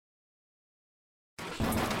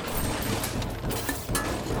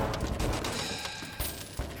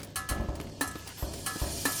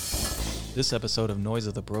This episode of Noise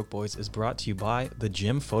of the Broke Boys is brought to you by the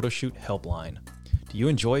Gym Photoshoot Helpline. Do you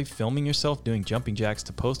enjoy filming yourself doing jumping jacks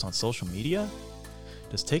to post on social media?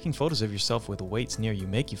 Does taking photos of yourself with weights near you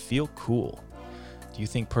make you feel cool? Do you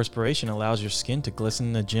think perspiration allows your skin to glisten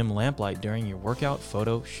in the gym lamplight during your workout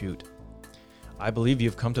photo shoot? I believe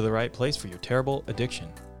you've come to the right place for your terrible addiction.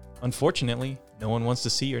 Unfortunately, no one wants to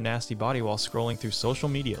see your nasty body while scrolling through social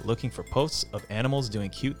media looking for posts of animals doing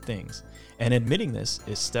cute things. And admitting this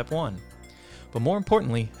is step one. But more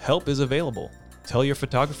importantly, help is available. Tell your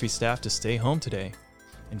photography staff to stay home today.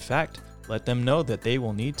 In fact, let them know that they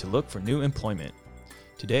will need to look for new employment.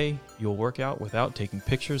 Today, you'll work out without taking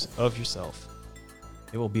pictures of yourself.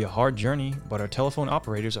 It will be a hard journey, but our telephone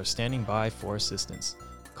operators are standing by for assistance.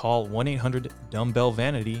 Call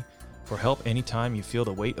 1-800-DUMBBELL-VANITY for help anytime you feel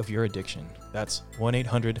the weight of your addiction. That's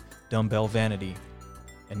 1-800-DUMBBELL-VANITY.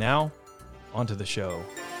 And now, onto the show.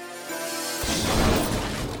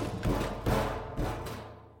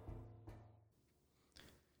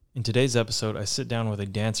 In today's episode, I sit down with a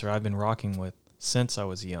dancer I've been rocking with since I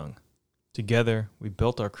was young. Together, we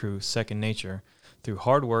built our crew Second Nature through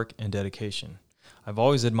hard work and dedication. I've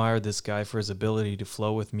always admired this guy for his ability to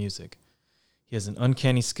flow with music. He has an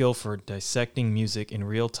uncanny skill for dissecting music in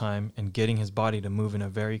real time and getting his body to move in a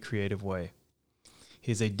very creative way.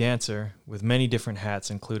 He is a dancer with many different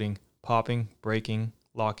hats, including popping, breaking,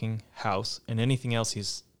 locking, house, and anything else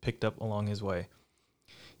he's picked up along his way.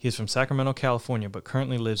 He is from Sacramento, California, but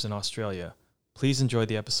currently lives in Australia. Please enjoy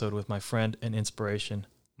the episode with my friend and inspiration,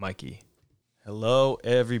 Mikey. Hello,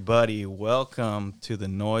 everybody. Welcome to the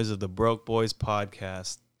Noise of the Broke Boys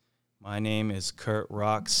podcast. My name is Kurt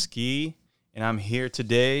Rock Ski, and I'm here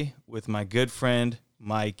today with my good friend,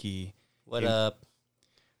 Mikey. What up?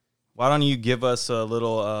 Why don't you give us a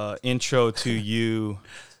little intro to you,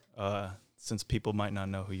 since people might not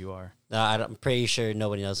know who you are. I'm pretty sure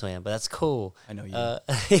nobody knows who I am, but that's cool. I know you.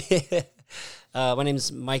 My name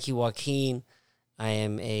is Mikey Joaquin. I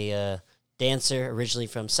am a dancer originally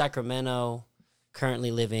from Sacramento,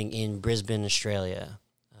 currently living in Brisbane, Australia.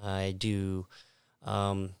 I do,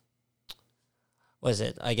 what is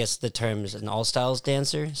it? I guess the term is an all-styles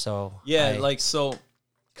dancer. So yeah, so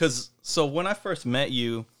when I first met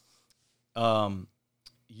you,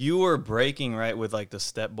 you were breaking, right, with like the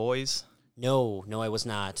Step Boys? No, I was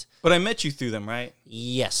not. But I met you through them, right?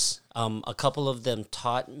 Yes. A couple of them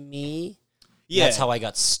taught me. Yeah. That's how I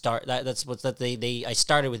got started. I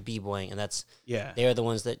started with b-boying, and they're the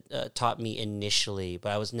ones that taught me initially,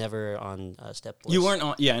 but I was never on Step Boys. You weren't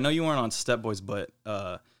on, I know you weren't on Step Boys, but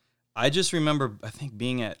I just remember, I think,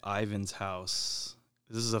 being at Ivan's house.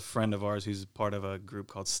 This is a friend of ours who's part of a group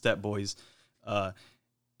called Step Boys,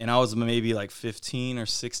 and I was maybe like 15 or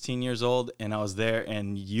 16 years old, and I was there,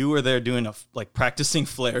 and you were there doing practicing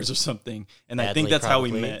flares or something, and I think that's how we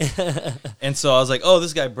met. And so I was like, oh,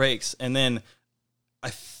 this guy breaks, and then I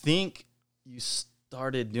think you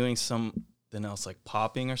started doing something else, like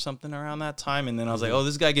popping or something around that time, and then I was like, oh,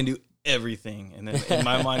 this guy can do everything, and then in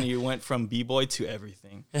my mind, you went from b-boy to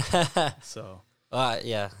everything. So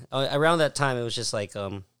yeah, around that time, it was just like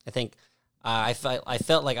I think. I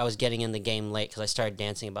felt like I was getting in the game late because I started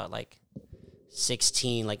dancing about like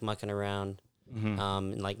 16, like mucking around,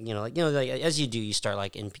 and like as you do, you start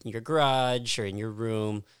like in your garage or in your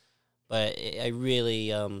room. But I really,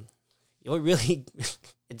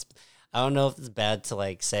 it's I don't know if it's bad to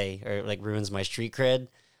like say or like ruins my street cred,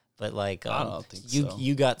 but like I don't think so.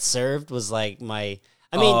 You Got Served was like my.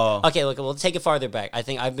 I mean, okay, look, we'll take it farther back. I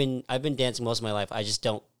think I've been dancing most of my life. I just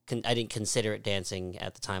don't. I didn't consider it dancing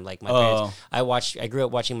at the time. Like my parents, I grew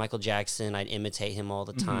up watching Michael Jackson. I'd imitate him all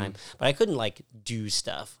the time, but I couldn't like do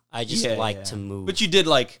stuff. I just liked to move. But you did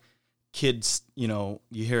like kids, you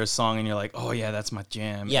hear a song and you're like, oh yeah, that's my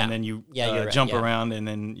jam. Yeah. And then you jump around and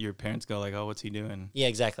then your parents go like, oh, what's he doing? Yeah,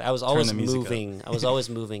 exactly. I was always moving. I was always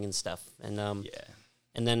moving and stuff. And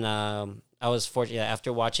and then I was fortunate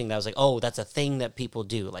after watching that. I was like, oh, that's a thing that people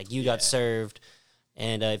do. Like You Got Served.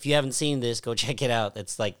 And if you haven't seen this, go check it out.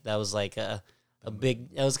 It's like that was like a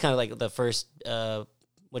big. That was kind of like the first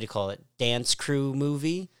dance crew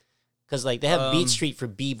movie, because like they have Beat Street for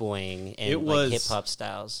b-boying and like hip hop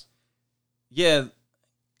styles. Yeah,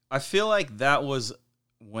 I feel like that was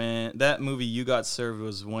when that movie You Got Served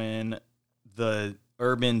was when the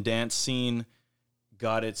urban dance scene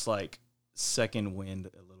got its like second wind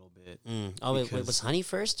a little bit. Oh, wait, was Honey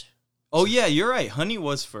first? Oh, yeah, you're right. Honey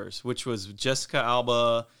was first, which was Jessica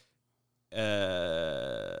Alba.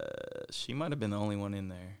 She might have been the only one in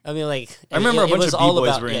there. I mean, like... I remember a bunch of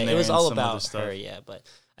B-boys were in there. It was all about her, yeah. But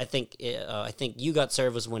I think You Got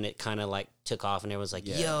Served was when it kind of, like, took off, and everyone was like,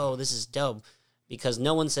 yo, this is dope. because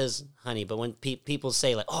no one says honey, but when people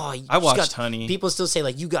say like, oh, I watched Honey. People still say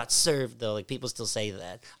like, you got served though. Like people still say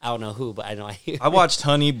that. I don't know who, but I know I hear. I watched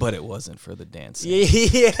Honey, but it wasn't for the dancing.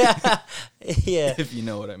 Yeah. If you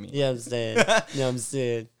know what I mean. Yeah, I'm saying. No, I'm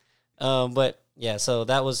saying. But yeah, so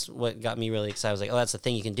that was what got me really excited. I was like, oh, that's the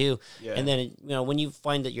thing you can do. Yeah. And then, when you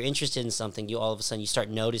find that you're interested in something, you all of a sudden you start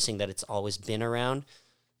noticing that it's always been around.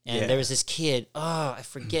 And there was this kid, I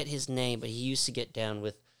forget his name, but he used to get down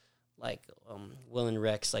with like Will and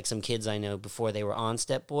Rex, like some kids I know before they were on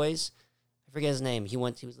Step Boys. I forget his name. He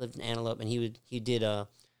lived in Antelope, and he did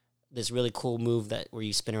this really cool move where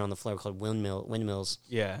you spin around the floor called windmills.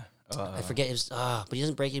 Yeah. I forget his, but he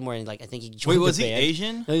doesn't break anymore. And like I think he joined. Wait, was the he band.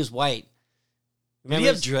 Asian? No, he was white. Did he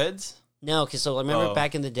have dreads? No, because I remember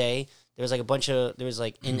back in the day, there was like a bunch of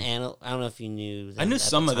in Antelope. I don't know if you knew. I knew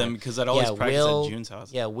some of them because I'd always practice at June's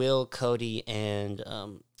house. Yeah, Will, Cody, and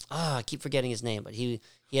I keep forgetting his name, but he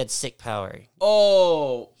had sick power.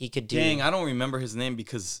 Oh, he could do. Dang, I don't remember his name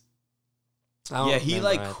because he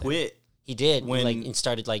quit. He did when and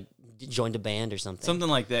started joined a band or something. Something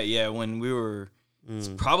like that. Yeah, when we were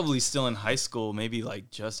probably still in high school, maybe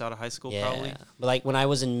like just out of high school. Yeah, probably. But like when I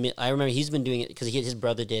was I remember he's been doing it because his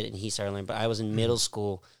brother did it and he started learning. But I was in middle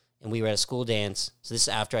school and we were at a school dance. So this is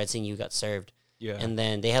after I'd seen You Got Served. Yeah. And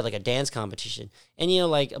then they had like a dance competition. And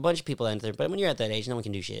like a bunch of people enter, but when you're at that age, no one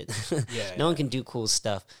can do shit. No one can do cool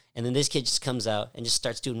stuff. And then this kid just comes out and just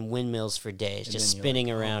starts doing windmills for days, just spinning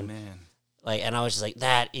around. Oh, man. Like, and I was just like,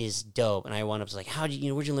 that is dope. And I wound up like, where'd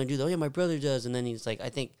you learn to do that? Oh yeah, my brother does. And then he's like, I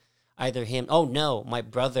think either him. Oh no, my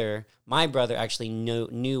brother actually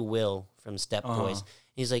knew Will from Step Boys.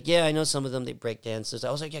 He's like, yeah, I know some of them. They break dances. I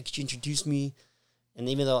was like, yeah, could you introduce me? And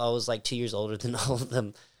even though I was like 2 years older than all of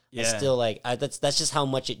them, I still like that's just how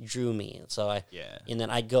much it drew me. So and then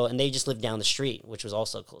I'd go and they just lived down the street, which was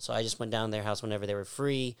also cool. So I just went down to their house whenever they were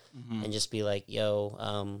free and just be like,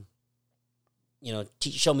 yo,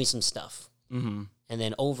 show me some stuff. Mm-hmm. And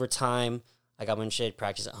then over time, I got my shit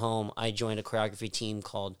practice at home. I joined a choreography team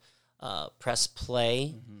called Press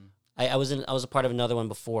Play. I was a part of another one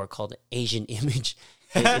before called Asian Image.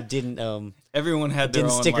 It didn't. Everyone had their own.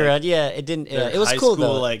 Didn't stick around. Yeah, it didn't. It was high cool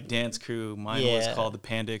school, though. Like dance crew. Mine was called the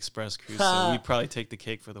Panda Express Crew. So we probably take the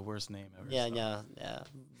cake for the worst name ever. Yeah.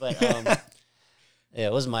 But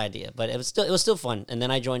it was my idea. But it was still fun. And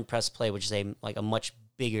then I joined Press Play, which is a much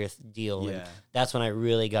bigger deal. Yeah. And that's when I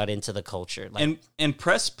really got into the culture. And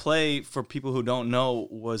Press Play, for people who don't know,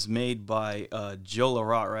 was made by Joe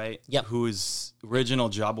Larot, right? Yep. Who is original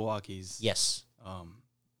Jabberwockies. Yes.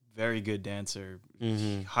 Very good dancer,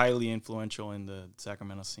 highly influential in the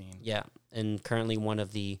Sacramento scene. Yeah, and currently one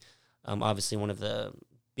of the, obviously one of the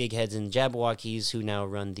big heads in Jabberwockies who now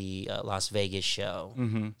run the Las Vegas show.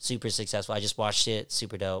 Mm-hmm. Super successful. I just watched it.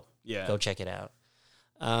 Super dope. Yeah. Go check it out.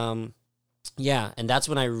 Yeah, and that's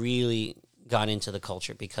when I really got into the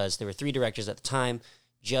culture because there were 3 directors at the time.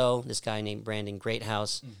 Joe, this guy named Brandon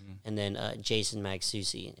Greathouse, and then Jason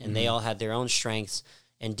Magsusi. And they all had their own strengths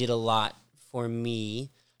and did a lot for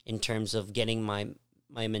me in terms of getting my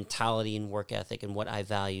mentality and work ethic and what I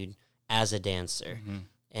valued as a dancer.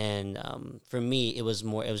 And for me, it was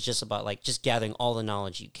just about like just gathering all the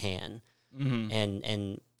knowledge you can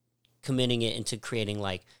and committing it into creating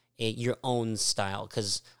like your own style.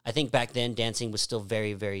 Because I think back then dancing was still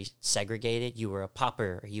very, very segregated. You were a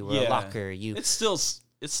popper, you were a locker. It still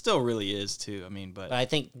really is too. I mean, but I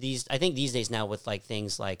think these days now with like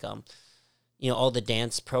things like all the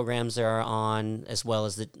dance programs there are on, as well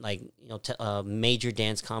as the major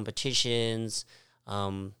dance competitions,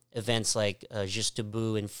 events like Juste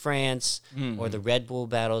Debout in France or the Red Bull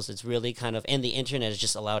battles. It's really and the internet has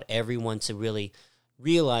just allowed everyone to really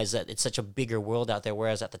realize that it's such a bigger world out there.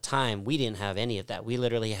 Whereas at the time we didn't have any of that. We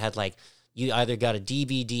literally had you either got a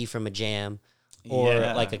DVD from a jam or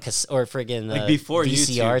like friggin' before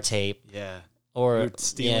VCR YouTube. tape. Yeah. Or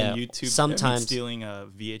stealing YouTube, sometimes stealing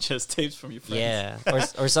VHS tapes from your friends. Yeah,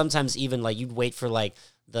 or sometimes even you'd wait for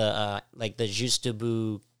the Juste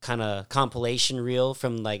Debout kind of compilation reel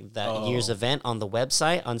from that year's event on the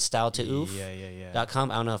website on style2oof.com.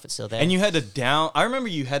 I don't know if it's still there. And you had to I remember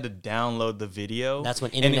you had to download the video. That's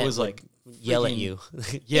when internet and it was yell at you.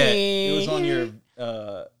 Yeah, it was on your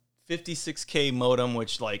 56K modem,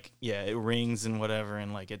 which it rings and whatever,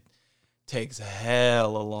 and it takes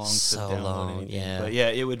hella long to download anything. Yeah. But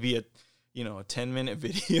it would be a 10-minute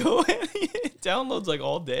video and it downloads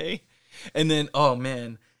all day. And then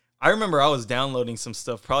I remember I was downloading some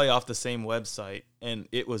stuff probably off the same website and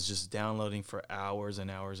it was just downloading for hours and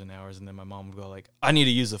hours and hours, and then my mom would go I need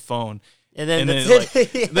to use the phone. And then then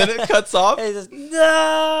it cuts off. And just,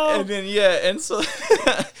 no. And then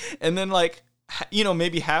and then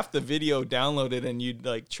maybe half the video downloaded and you'd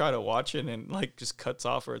like try to watch it and like just cuts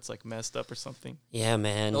off or it's like messed up or something. Yeah,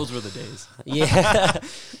 man. Those were the days. Yeah.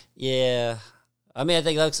 Yeah. I mean, I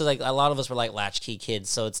think that's like a lot of us were like latchkey kids,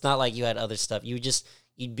 so it's not like you had other stuff.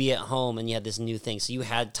 You'd be at home and you had this new thing, so you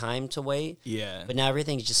had time to wait. Yeah. But now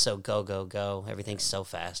everything's just so go, go, go. Everything's so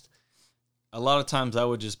fast. A lot of times I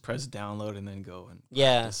would just press download and then go and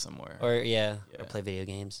practice somewhere. Or play video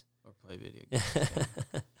games. Or play video games.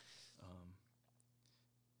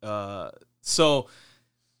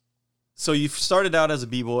 So you started out as a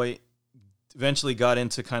b-boy, eventually got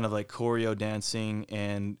into kind of like choreo dancing,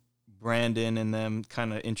 and Brandon and them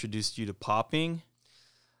kind of introduced you to popping.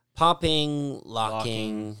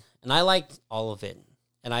 Locking, and I liked all of it.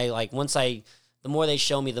 And I like the more they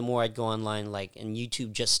show me, the more I'd go online, like, and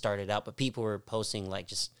YouTube just started out, but people were posting like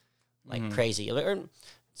just like crazy. Or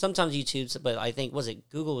sometimes YouTube's, but I think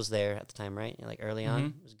Google was there at the time, right? Like early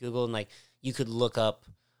on, it was Google, and like you could look up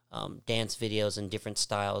dance videos and different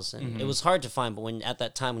styles, and it was hard to find. But at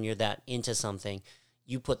that time when you're that into something,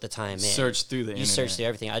 you put the time in. Search through the internet. Search through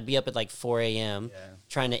everything. I'd be up at like 4 a.m.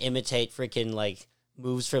 Trying to imitate freaking like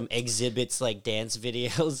moves from exhibits, like dance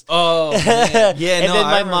videos. Oh, man. Yeah. And then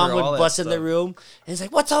my mom would bust in the room and it's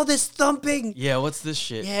like, "What's all this thumping? Yeah, what's this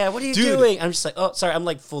shit? Yeah, what are you doing?" I'm just like, "Oh, sorry." I'm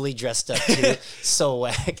like fully dressed up too. So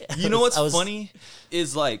whack. You know what's funny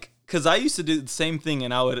is like, because I used to do the same thing,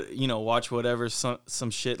 and I would, watch whatever, some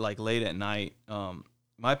shit like late at night.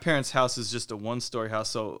 My parents' house is just a one-story house,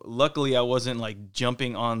 so luckily I wasn't like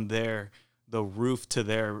jumping on the roof to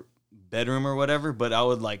their bedroom or whatever, but I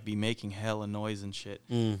would like be making hella noise and shit.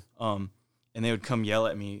 And they would come yell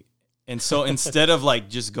at me. And so instead of like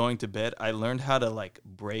just going to bed, I learned how to like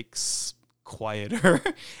break quieter.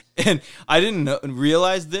 And I didn't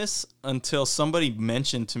realize this until somebody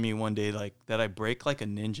mentioned to me one day like that I break like a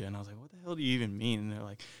ninja, and I was like, "What the hell do you even mean?" And they're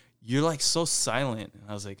like, "You're like so silent." And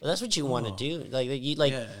I was like, well, that's what you want to do. Like you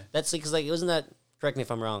like that's because like wasn't that, correct me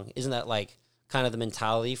if I'm wrong, isn't that like kind of the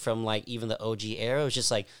mentality from like even the OG era? It was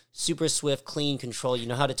just like super swift, clean control. You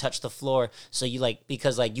know how to touch the floor, so you like,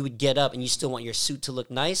 because like you would get up and you still want your suit to look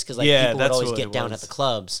nice, because like people would always get down at the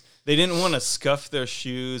clubs. They didn't want to scuff their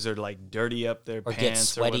shoes or like dirty up their or pants get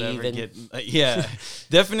sweaty or whatever. even.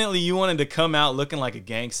 Definitely you wanted to come out looking like a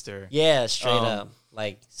gangster. Yeah, straight up.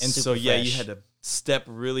 Like, and so fresh. You had to step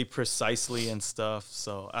really precisely and stuff.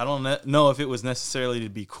 So I don't know if it was necessarily to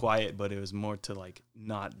be quiet, but it was more to like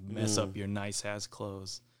not mess up your nice ass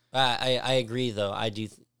clothes. I agree though. I do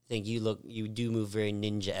think you do move very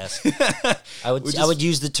ninja-esque. I would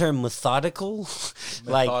use the term methodical.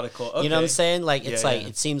 Like, methodical. Okay. You know what I'm saying? Like it's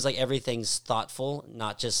it seems like everything's thoughtful,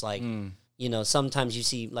 not just like sometimes you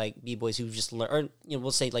see like b-boys who just learn, or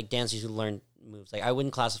we'll say like dancers who learn moves. Like I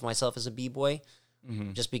wouldn't classify myself as a b-boy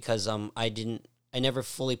just because I never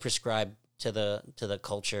fully prescribed to the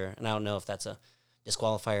culture, and I don't know if that's a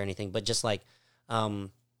disqualifier or anything, but just like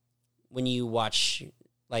when you watch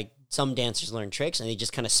like some dancers learn tricks and they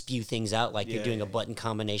just kind of spew things out like you're doing a button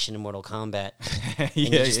combination in Mortal Kombat. And you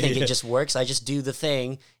just think it just works. I just do the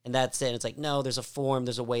thing and that's it. And it's like, no, there's a form,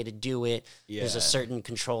 there's a way to do it. Yeah. There's a certain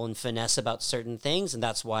control and finesse about certain things, and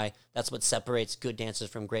that's what separates good dancers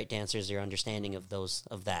from great dancers, your understanding of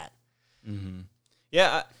that. Mm-hmm.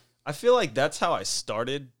 Yeah, I feel like that's how I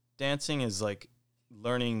started dancing, is like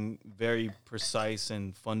learning very precise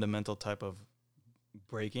and fundamental type of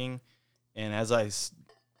breaking. And as I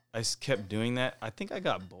kept doing that, I think I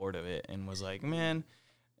got bored of it and was like, man.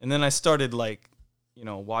 And then I started like,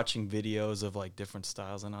 watching videos of like different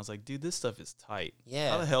styles, and I was like, dude, this stuff is tight.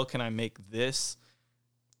 Yeah. How the hell can I make this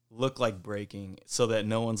look like breaking so that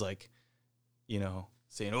no one's like,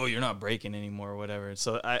 saying, oh, you're not breaking anymore or whatever.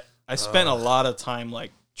 So I spent a lot of time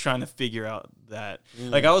like trying to figure out that.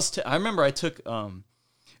 Like I remember I took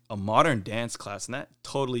a modern dance class, and that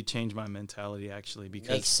totally changed my mentality actually, because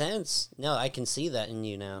makes sense. No, I can see that in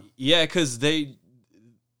you now. Yeah, because they,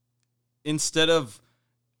 instead of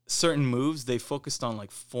certain moves, they focused on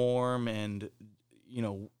like form and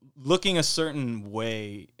looking a certain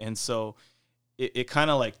way, and so it kind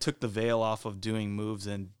of like took the veil off of doing moves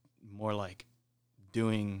and more like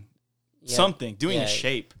doing something, doing a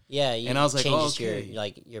shape. Yeah, and I was like, oh, okay.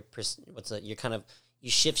 You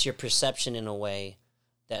shifts your perception in a way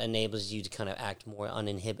that enables you to kind of act more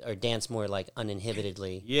or dance more like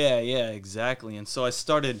uninhibitedly. Yeah, exactly. And so I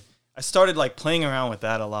started like playing around with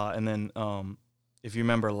that a lot. And then if you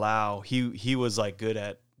remember Lau, he was like good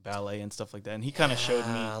at ballet and stuff like that, and he kind of showed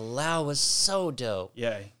me. Lau was so dope.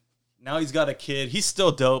 Yeah, now he's got a kid. He's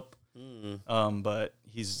still dope, but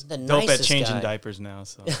he's dope at changing diapers now.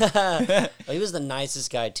 So he was the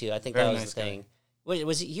nicest guy too. I think that was the thing. Wait,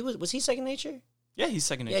 was he second nature? Yeah, he's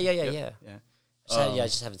second nature. Yeah. I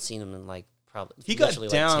just haven't seen him in like probably. He got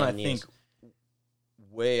down, like 10 I years. think,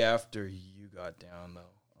 way after you got down though.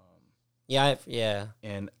 Yeah.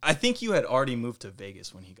 And I think you had already moved to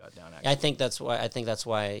Vegas when he got down. Actually. I think that's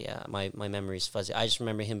why. Yeah, my memory's fuzzy. I just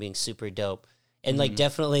remember him being super dope, and like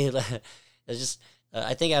definitely, it's just.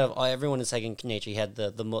 I think out of everyone in Second Nature, he had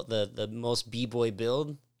the most b-boy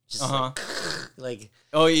build. Just like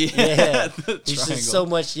oh yeah, he's just so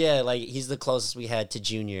much. Yeah, like he's the closest we had to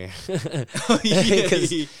Junior.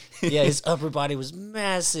 Yeah, his upper body was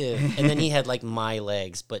massive, and then he had like my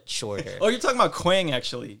legs but shorter. Oh, you're talking about Quang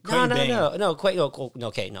actually? Quang No. Quang,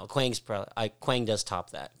 okay, no. Quang's probably Quang does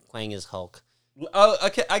top that. Quang is Hulk. Oh,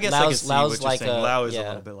 okay. I guess I can see Lau's what you're like saying. Lau is a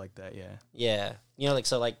little bit like that, yeah. Yeah, like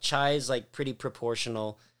so, like Chai's like pretty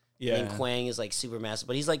proportional. Yeah. And then Quang is like super massive,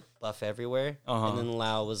 but he's like buff everywhere. And then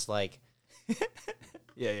Lau was like,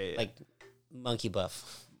 yeah, like monkey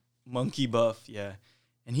buff. Monkey buff, yeah.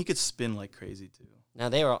 And he could spin like crazy too. Now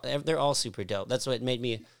they're all super dope. That's what made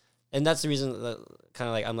me, and that's the reason that kind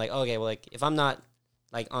of like I'm like, okay, well, like if I'm not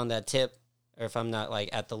like on that tip, or if I'm not like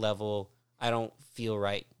at the level, I don't feel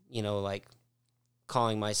right, like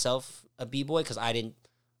calling myself a b-boy because I didn't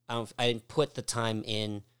put the time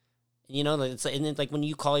in, it's and then like when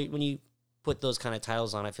you put those kind of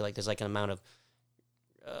titles on, I feel like there's like an amount of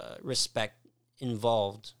respect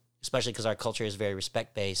involved, especially because our culture is very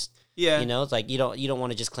respect based. Yeah, it's like you don't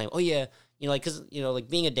want to just claim, oh yeah, like because like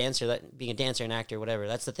being a dancer, an actor, whatever.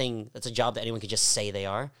 That's the thing. That's a job that anyone could just say they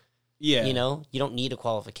are. Yeah, you don't need a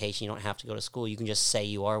qualification. You don't have to go to school. You can just say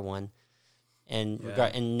you are one. And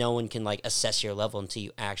and no one can like assess your level until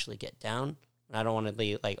you actually get down. And I don't want to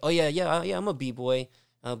be like, oh yeah, I'm a b-boy.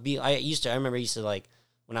 I remember like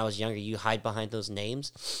when I was younger, you hide behind those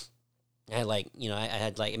names. I had like I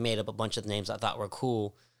had like made up a bunch of names I thought were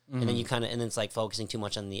cool, and then and then it's like focusing too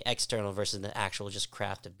much on the external versus the actual just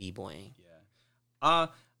craft of b-boying. Yeah,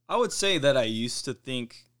 I would say that I used to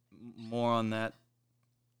think more on that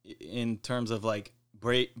in terms of like.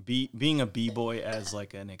 Being a b-boy as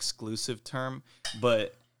like an exclusive term,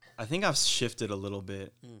 but I think I've shifted a little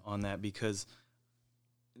bit on that because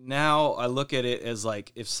now I look at it as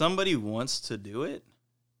like if somebody wants to do it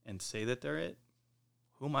and say that they're it,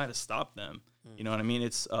 who am I to stop them? You know what I mean?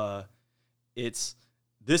 It's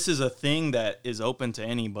this is a thing that is open to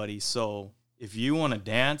anybody. So if you want to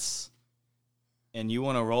dance and you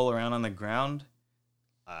want to roll around on the ground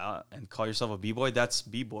and call yourself a b-boy, that's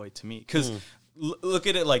b-boy to me because. Look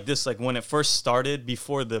at it like this, like when it first started,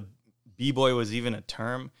 before the b-boy was even a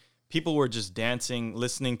term, people were just dancing,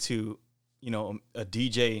 listening to, a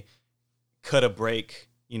DJ cut a break,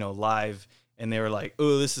 live, and they were like,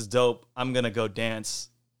 oh, this is dope, I'm going to go dance.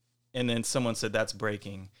 And then someone said that's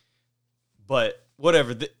breaking. But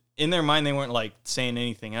whatever, in their mind, they weren't like saying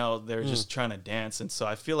anything else. They were just trying to dance. And so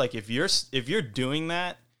I feel like if you're doing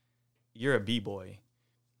that, you're a b-boy.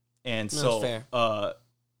 And so, fair.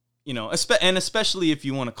 And especially if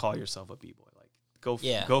you want to call yourself a b-boy, like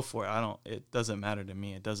go for it. It doesn't matter to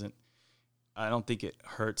me. I don't think it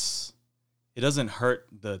hurts. It doesn't hurt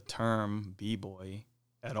the term b-boy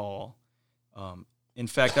at all. In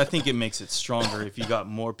fact, I think it makes it stronger if you got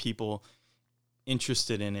more people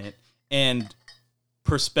interested in it and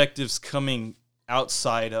perspectives coming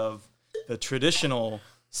outside of the traditional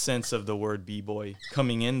sense of the word b-boy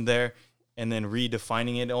coming in there and then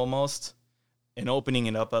redefining it almost. And opening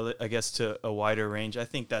it up, I guess, to a wider range, I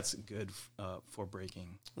think that's good for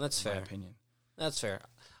breaking. That's fair. In my opinion. That's fair.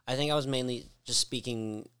 I think I was mainly just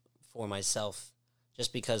speaking for myself,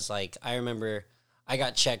 just because, like, I remember I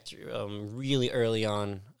got checked really early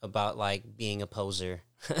on about, like, being a poser.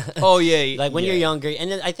 Oh, yeah. Like, when you're younger,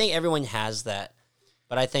 and I think everyone has that,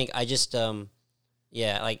 but I think I just, after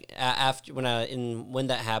when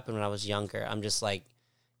that happened when I was younger, I'm just like,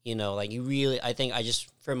 I think I just,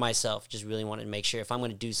 for myself, just really wanted to make sure if I'm going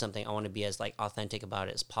to do something, I want to be as, like, authentic about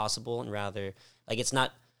it as possible. And rather, like, it's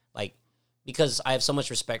not, like, because I have so much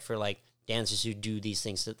respect for, like, dancers who do these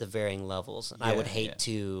things at the varying levels. And I would hate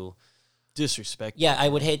to... disrespect. Yeah, I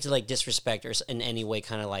would hate to, like, disrespect or in any way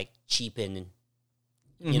kind of, like, cheapen,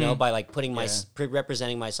 by, like, putting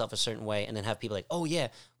representing myself a certain way and then have people like, oh, yeah,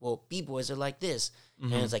 well, b-boys are like this.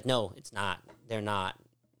 And it's like, no, it's not. They're not.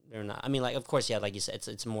 They're not. I mean, like, of course, yeah, like you said,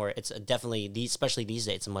 it's more, it's definitely, especially these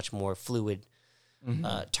days, it's a much more fluid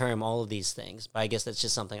term, all of these things. But I guess that's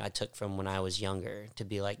just something I took from when I was younger to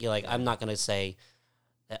be like, I'm not going to say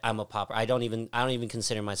that I'm a popper. I don't even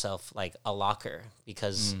consider myself like a locker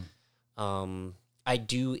because I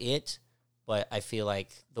do it, but I feel like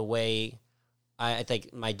the way I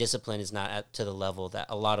think my discipline is not to the level that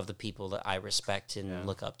a lot of the people that I respect and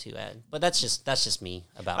look up to at. But that's just me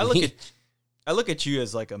about me. I look at you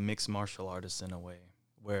as like a mixed martial artist in a way,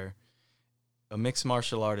 where a mixed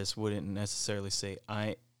martial artist wouldn't necessarily say,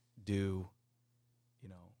 I do,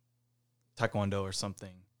 Taekwondo or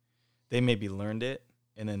something. They maybe learned it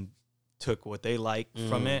and then took what they liked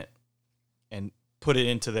from it and put it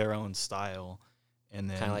into their own style. And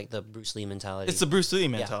then kind of like the Bruce Lee mentality. It's the Bruce Lee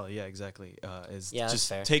mentality. Yeah, exactly. Is just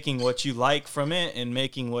fair. taking what you like from it and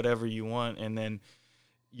making whatever you want. And then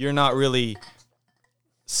you're not really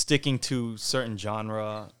sticking to certain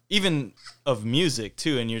genre, even of music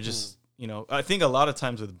too. And you're just, I think a lot of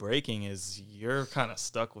times with breaking is you're kind of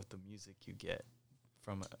stuck with the music you get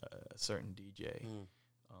from a certain DJ.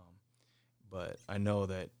 But I know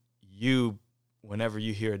that whenever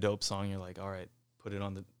you hear a dope song, you're like, all right, put it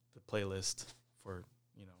on the playlist for,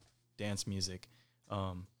 dance music,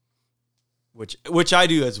 which I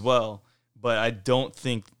do as well, but I don't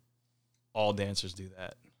think all dancers do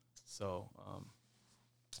that. So,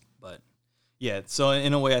 but yeah, so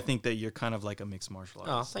in a way, I think that you're kind of like a mixed martial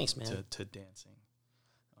artist. Oh, thanks, man. To dancing.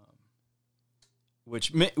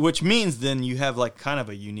 Which means then you have like kind of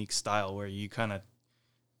a unique style where you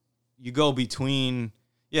go between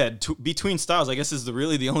styles. I guess is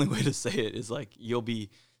really the only way to say it is like you'll be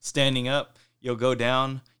standing up, you'll go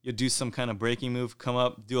down, you'll do some kind of breaking move, come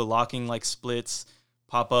up, do a locking like splits,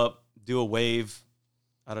 pop up, do a wave.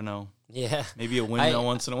 I don't know. Yeah. Maybe a windmill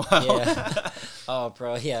once in a while. Yeah. Oh,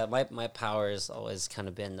 bro. Yeah. My power has always kind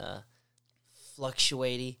of been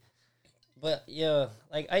fluctuating. But yeah,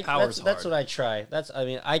 like that's what I try.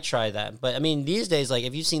 I try that. But I mean, these days, like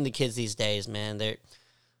if you've seen the kids these days, man,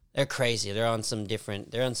 they're crazy. They're on some different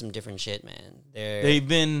shit, man. I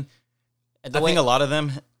think a lot of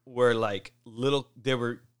them were like they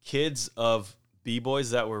were kids of B-boys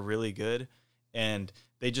that were really good, and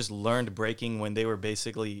they just learned breaking when they were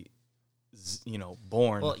basically,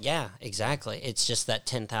 born. Well, yeah, exactly. It's just that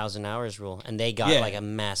 10,000 hours rule, and they got like a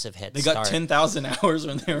massive head start. They got 10,000 hours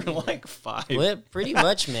when they were like 5. Well, pretty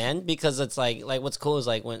much, man, because it's like what's cool is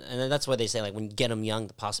like and that's why they say like when you get them young,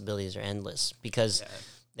 the possibilities are endless because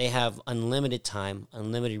they have unlimited time,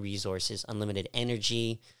 unlimited resources, unlimited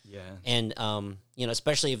energy. Yeah. And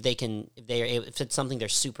especially if if it's something they're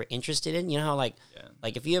super interested in, how like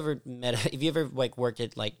if you ever like worked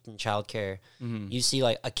at like in childcare, you see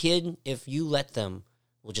like a kid, if you let them,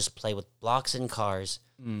 will just play with blocks and cars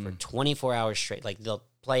for 24 hours straight. Like they'll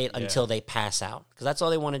play it until they pass out because that's all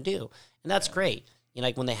they want to do. And that's great.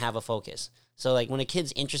 Like when they have a focus. So like when a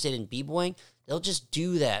kid's interested in b-boying, they'll just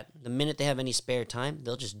do that. The minute they have any spare time,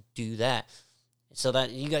 they'll just do that. So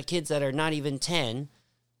that you got kids that are not even 10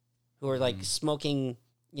 who are like smoking,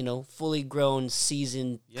 fully grown,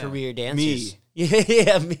 seasoned career dancers. Me.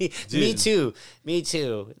 Yeah, me. Dude. Me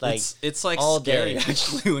too. Like it's like all scary day.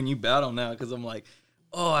 actually when you battle now because I'm like,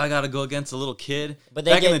 oh, I got to go against a little kid. But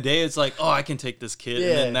back in the day, it's like, oh, I can take this kid. Yeah.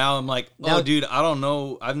 And then now I'm like, dude, I don't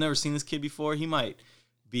know. I've never seen this kid before. He might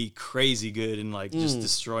be crazy good and like just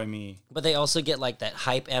destroy me. But they also get like that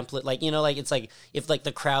hype like it's like if like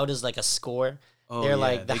the crowd is like a score, they're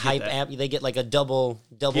like the hype amp. They get like a double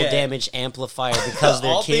damage amplifier because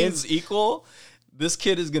they're all kids. Things equal, this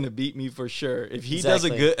kid is gonna beat me for sure. If he does a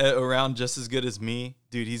good round just as good as me,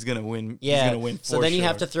 dude, he's gonna win. Yeah. He's gonna win. So then you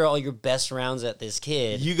have to throw all your best rounds at this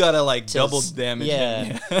kid. You gotta like double damage.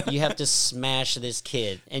 Yeah, you have to smash this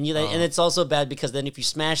kid, and and it's also bad because then if you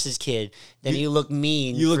smash this kid, then you look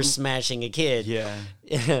mean for smashing a kid. Yeah.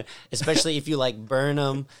 Especially if you like burn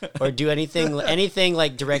them or do anything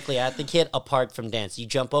like directly at the kid apart from dance. You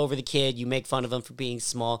jump over the kid, you make fun of him for being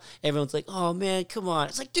small. Everyone's like, "Oh man, come on!"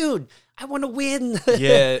 It's like, dude, I want to win.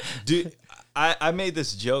 Yeah, dude. I made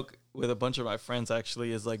this joke with a bunch of my friends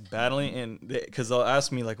actually is like battling, and because they'll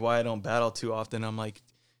ask me like why I don't battle too often. I'm like,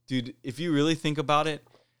 dude, if you really think about it,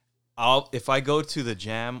 if I go to the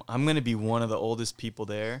jam, I'm gonna be one of the oldest people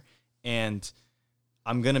there, and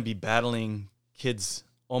I'm gonna be battling kids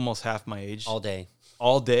almost half my age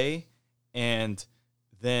all day, and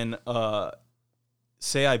then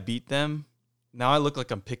say I beat them. Now I look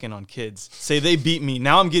like I'm picking on kids. Say they beat me.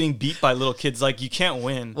 Now I'm getting beat by little kids. Like, you can't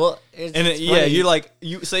win. Well, you're like,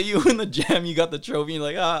 you win the jam, you got the trophy, and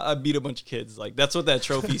you're like, I beat a bunch of kids. Like, that's what that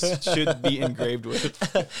trophy should be engraved with.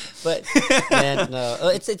 But, man, no.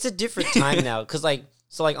 It's a different time now. Because,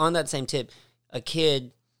 on that same tip, a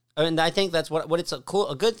kid, and I think that's what it's a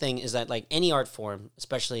good thing is that, like, any art form,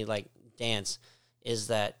 especially, like, dance, is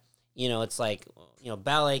that, it's like,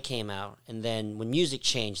 ballet came out, and then when music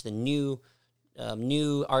changed, the new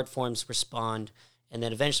art forms respond, and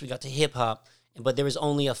then eventually we got to hip hop. But there was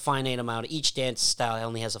only a finite amount. Each dance style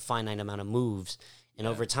only has a finite amount of moves, and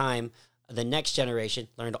over time, the next generation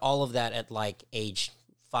learned all of that at like age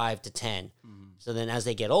 5 to 10. So then, as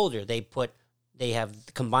they get older, they put they have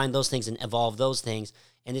combined those things and evolved those things,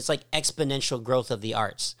 and it's like exponential growth of the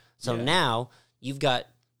arts. So now you've got,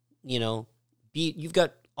 you've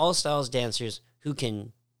got all styles dancers who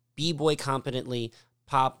can b-boy competently,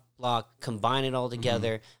 pop, lock, combine it all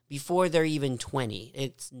together before they're even 20.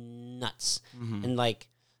 It's nuts. And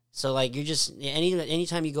you're just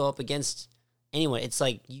anytime you go up against anyone, it's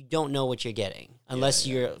like you don't know what you're getting unless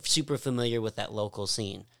you're super familiar with that local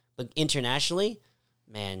scene. But internationally,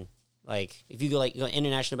 man, like if you go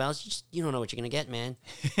international balance, you don't know what you're gonna get, man.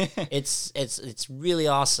 It's really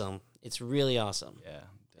awesome. It's really awesome. Yeah,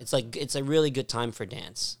 it's a really good time for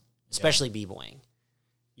dance, especially b-boying.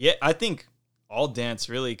 Yeah, I think all dance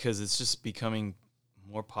really, because it's just becoming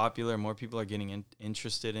more popular. More people are getting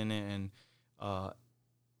interested in it, and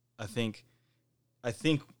I think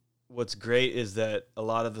what's great is that a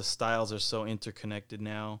lot of the styles are so interconnected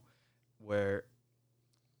now, where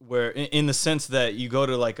in the sense that you go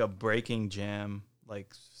to like a breaking jam,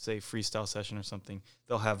 like say freestyle session or something,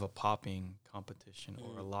 they'll have a popping competition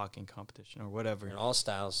or a locking competition or whatever. And all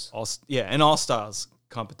styles. And all styles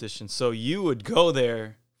competition. So you would go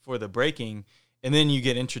there for the breaking, and then you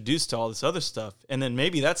get introduced to all this other stuff, and then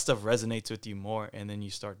maybe that stuff resonates with you more, and then you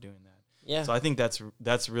start doing that. Yeah. So I think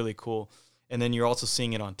that's really cool. And then you're also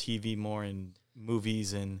seeing it on TV more in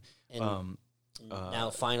movies and now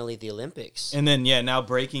finally the Olympics. And then now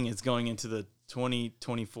breaking is going into the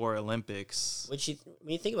 2024 Olympics. Which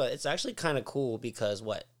when you think about it, it's actually kind of cool because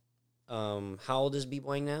how old is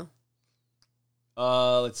b-boying now?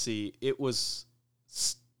 Let's see. It was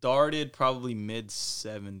started probably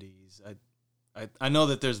mid-70s. I know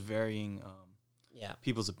that there's varying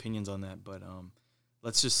people's opinions on that, but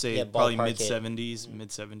let's just say probably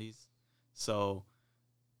mid-70s. So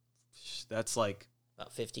that's like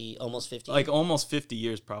about 50, almost 50. Like almost 50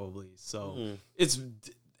 years probably. So it's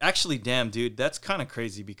actually, damn, dude, that's kind of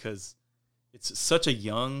crazy because it's such a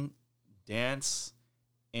young dance,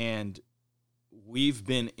 and we've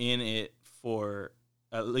been in it for,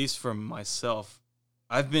 at least for myself,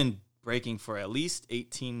 I've been breaking for at least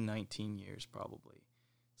 18, 19 years probably.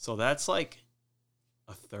 So that's like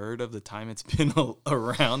a third of the time it's been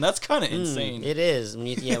around. That's kind of insane. It is. When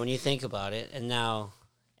you think about it.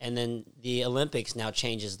 And then the Olympics now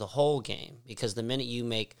changes the whole game, because the minute you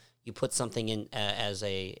put something in as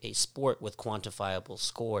a sport with quantifiable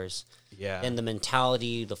scores, then the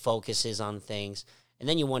mentality, the focus is on things. And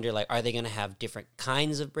then you wonder, like, are they going to have different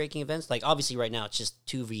kinds of breaking events? Like, obviously right now it's just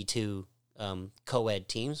 2v2 co-ed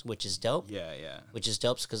teams, which is dope. Yeah. Which is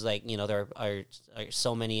dope because, like, there are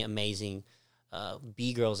so many amazing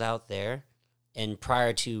B-girls out there. And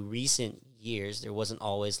prior to recent years, there wasn't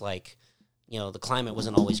always, like, the climate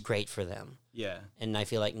wasn't always great for them. Yeah. And I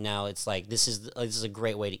feel like now it's like this is a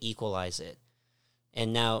great way to equalize it.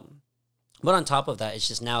 And now, but on top of that, it's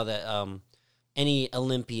just now that any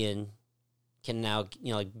Olympian can now,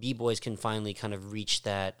 like B-boys can finally kind of reach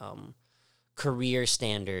that career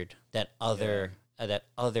standard that other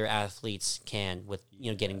athletes can with,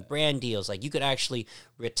 getting brand deals. Like, you could actually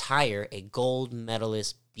retire a gold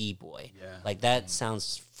medalist B-boy. Yeah. Like, that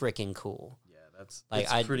sounds freaking cool.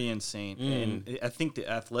 That's pretty insane. And I think the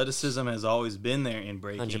athleticism has always been there in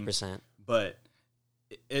breaking. 100%. But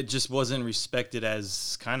it just wasn't respected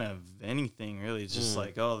as kind of anything, really. It's just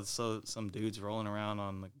like, so some dude's rolling around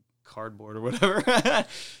on the cardboard or whatever.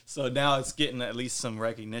 So now it's getting at least some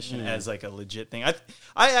recognition as like a legit thing.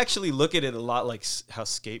 I actually look at it a lot like how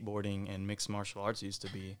skateboarding and mixed martial arts used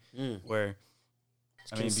to be, where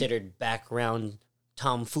it's considered background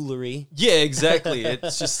tomfoolery. Yeah, exactly.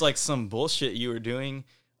 It's just like some bullshit you were doing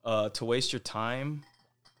to waste your time.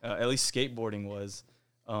 At least skateboarding was.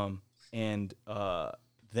 And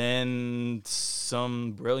then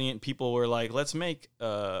some brilliant people were like, let's make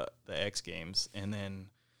the X Games. And then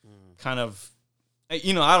kind of, I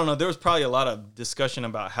don't know. There was probably a lot of discussion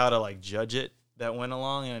about how to like judge it that went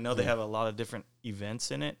along. And I know they have a lot of different events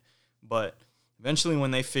in it. But eventually when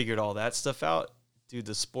they figured all that stuff out, dude,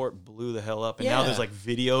 the sport blew the hell up. And now there's like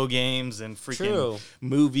video games and freaking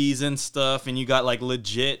movies and stuff. And you got like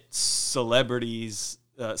legit celebrities,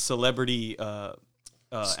 celebrity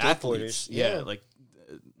athletes. Yeah, like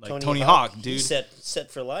Tony Hawk, dude. He's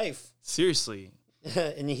set for life. Seriously.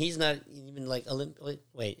 And he's not even like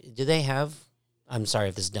wait, do they have, I'm sorry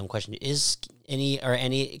if this is a dumb question, is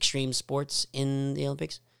any extreme sports in the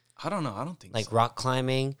Olympics? I don't know. I don't think like so. Rock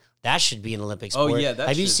climbing. That should be an Olympic sport. Oh, yeah.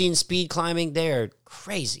 Have you seen speed climbing? They're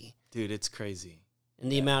crazy. Dude, it's crazy.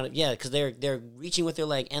 And the amount of, because they're reaching with their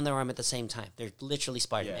leg and their arm at the same time. They're literally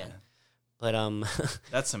Spider-Man. But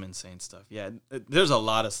that's some insane stuff. Yeah, there's a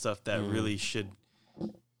lot of stuff that really should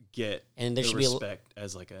get and there should respect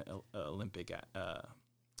as like a Olympic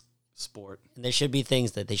sport. And there should be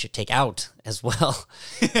things that they should take out as well.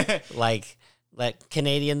 Like that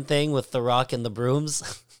Canadian thing with The Rock and the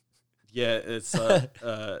brooms. Yeah, it's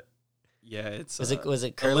it's was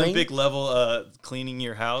it curling? Olympic level cleaning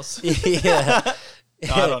your house. Yeah.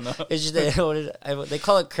 I don't know. It's just they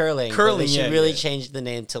call it curling. Curling, They should really change the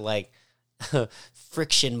name to like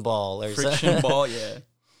friction ball or friction something. ball. Yeah.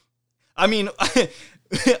 I mean,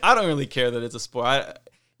 I don't really care that it's a sport.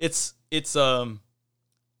 It's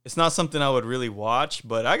not something I would really watch,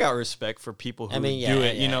 but I got respect for people who do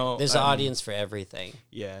it. You know, there's an audience for everything.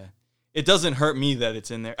 Yeah, it doesn't hurt me that it's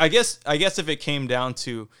in there. I guess if it came down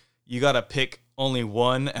to you got to pick only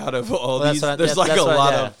one out of all these, there's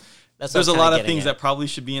a lot of things that probably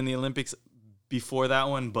should be in the Olympics before that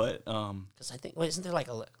one. But because I think isn't there like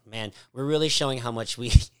man, we're really showing how much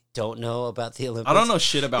we don't know about the Olympics. I don't know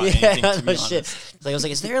shit about anything. To be honest, shit. I was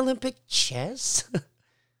like, is there Olympic chess?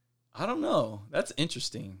 I don't know. That's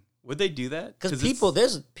interesting. Would they do that? Because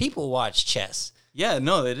people watch chess. Yeah,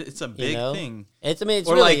 no, it's a big thing. It's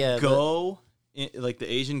really like Go, like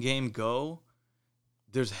the Asian game Go.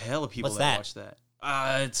 There's hella people that watch that.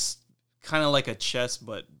 It's kind of like a chess,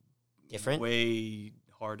 but different, way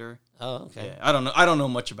harder. Oh, okay. Yeah, I don't know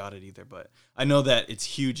much about it either, but I know that it's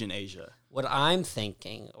huge in Asia. What I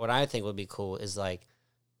think would be cool is like,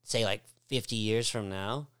 say like 50 years from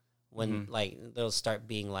now, when like they'll start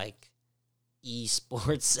being like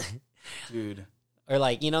esports, dude, or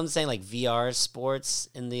like, you know what I'm saying, like VR sports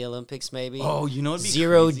in the Olympics maybe. Oh, you know, it'd be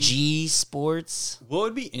zero crazy. G sports. What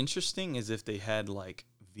would be interesting is if they had like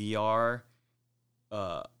VR,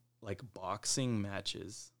 like boxing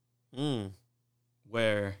matches,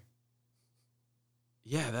 where.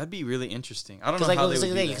 Yeah, that'd be really interesting. I don't know how they would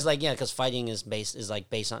do that. Because fighting is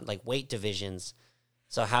based on like weight divisions.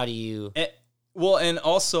 So how do you? Well, and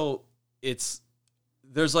also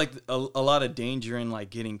there's like a lot of danger in like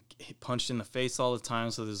getting punched in the face all the time.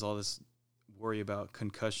 So there's all this worry about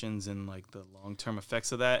concussions and like the long-term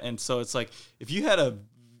effects of that. And so it's like if you had a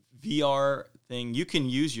VR thing, you can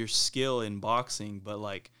use your skill in boxing, but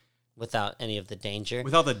like. Without any of the danger.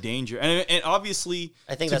 Without the danger. And obviously,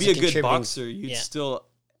 I think to that's be a good boxer,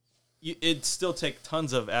 it'd still take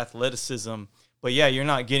tons of athleticism. But yeah, you're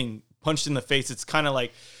not getting punched in the face. It's kind of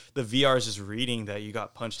like the VR is just reading that you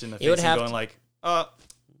got punched in the face and going like,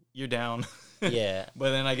 you're down. Yeah.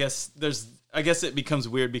 But then I guess it becomes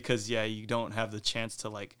weird because, yeah, you don't have the chance to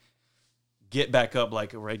like get back up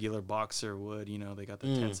like a regular boxer would. You know, they got the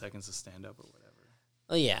 10 seconds to stand up or whatever.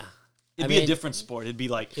 Oh, yeah. It'd be a different sport. It'd be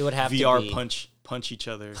like it would have VR to be. punch each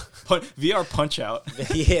other. VR punch out.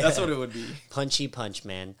 Yeah. That's what it would be. Punchy punch,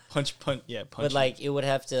 man. Punch. Yeah, punch. But like it would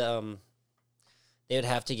have to they would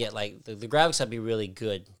have to get like the graphics would be really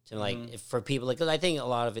good to like for people like, cuz I think a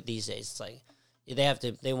lot of it these days it's like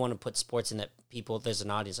they want to put sports in that there's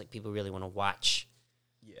an audience like people really want to watch.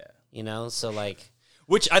 Yeah. You know? So like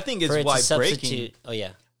which I think is why breaking. Oh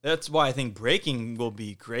yeah. That's why I think breaking will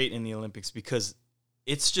be great in the Olympics because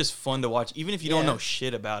it's just fun to watch, even if you don't know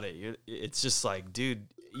shit about it. It's just like, dude,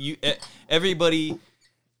 everyone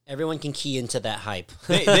can key into that hype.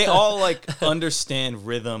 they all like understand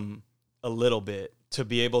rhythm a little bit to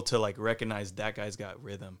be able to like recognize that guy's got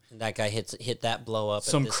rhythm. And that guy hit that blow up.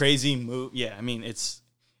 Some crazy move. Yeah, I mean, it's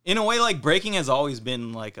in a way like breaking has always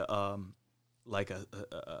been like a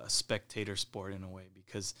spectator sport in a way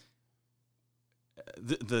because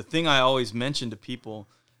the thing I always mention to people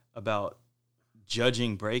about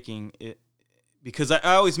judging breaking it because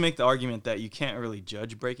I always make the argument that you can't really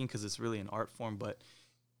judge breaking because it's really an art form, but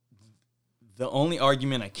the only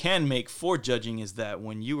argument I can make for judging is that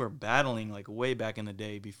when you were battling like way back in the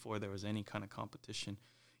day before there was any kind of competition,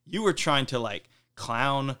 you were trying to like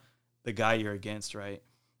clown the guy you're against, right?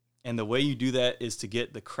 And the way you do that is to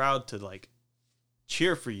get the crowd to like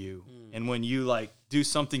cheer for you. And when you like do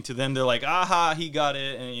something to them, they're like, aha, he got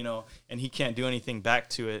it. And you know, and he can't do anything back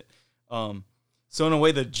to it. So in a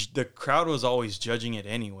way, the crowd was always judging it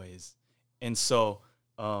anyways. And so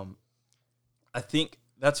I think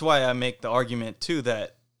that's why I make the argument, too,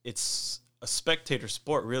 that it's a spectator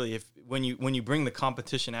sport, really. When you bring the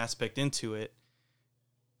competition aspect into it,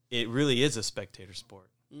 it really is a spectator sport.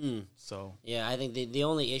 So yeah, I think the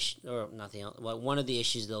only issue, or not the only, well, one of the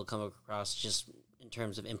issues they'll come across just in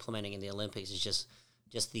terms of implementing in the Olympics is just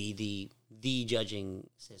the judging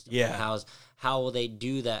system. Yeah. How will they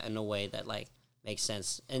do that in a way that like makes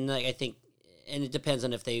sense? And like I think, and it depends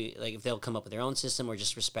on if they'll come up with their own system or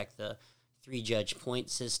just respect the 3-judge point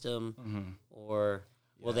system, or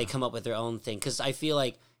will they come up with their own thing? Because I feel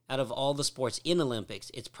like out of all the sports in Olympics,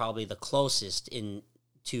 it's probably the closest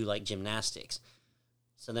to like gymnastics.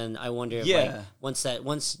 So then I wonder if like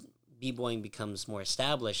once b-boying becomes more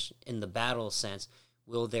established in the battle sense,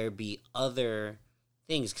 will there be other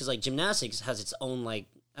things? Because like gymnastics has its own, like,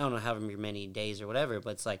 I don't know how many days or whatever, but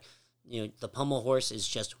it's like, you know, the pommel horse is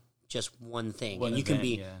just one thing, One and you event, can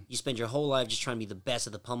be yeah. you spend your whole life just trying to be the best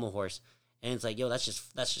at the pommel horse, and it's like, yo, that's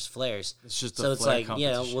just flares. It's just So a it's flare like, you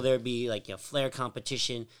know, competition. will there be like, you know, flare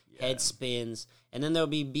competition, head spins, and then there'll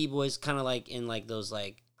be b-boys kind of like in like those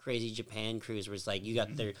like crazy Japan crews where it's like you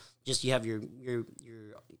got their just, you have your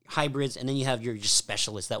hybrids, and then you have your just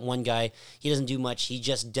specialists. That one guy, he doesn't do much, he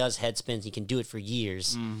just does head spins, he can do it for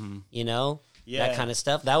years. You know, that kind of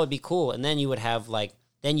stuff. That would be cool. And then you would have like,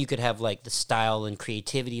 then you could have like the style and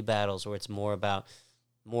creativity battles where it's more about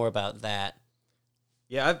that.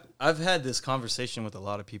 Yeah, I've had this conversation with a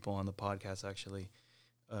lot of people on the podcast actually,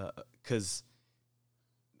 because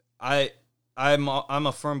I'm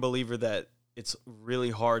a firm believer that it's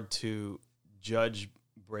really hard to judge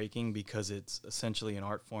breaking because it's essentially an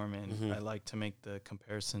art form, and I like to make the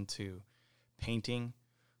comparison to painting.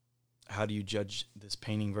 How do you judge this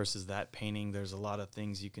painting versus that painting? There's a lot of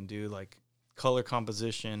things you can do, like color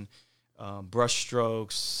composition, brush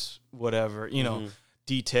strokes, whatever, you know,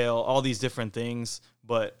 detail, all these different things.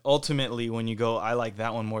 But ultimately, when you go, I like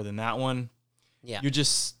that one more than that one, you're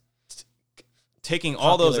just taking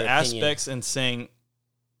all those aspects and saying,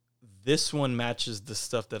 this one matches the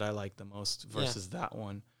stuff that I like the most versus that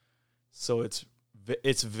one. So it's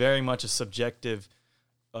very much a subjective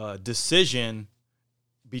decision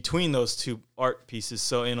between those two art pieces.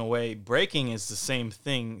 So in a way, breaking is the same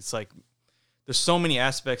thing. It's like there's so many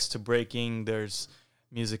aspects to breaking. There's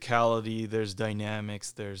musicality, there's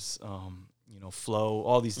dynamics, there's flow,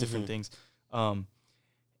 all these different things. And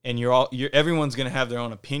everyone's gonna have their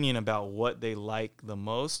own opinion about what they like the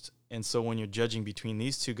most. And so when you're judging between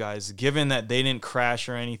these two guys, given that they didn't crash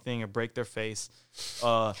or anything or break their face,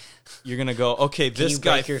 you're going to go, okay, this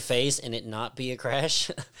guy... Can you break your face and it not be a crash?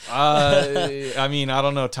 I mean, I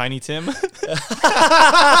don't know, Tiny Tim? For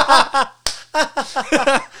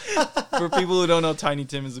people who don't know, Tiny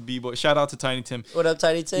Tim is a b-boy. Shout out to Tiny Tim. What up,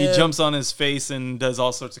 Tiny Tim? He jumps on his face and does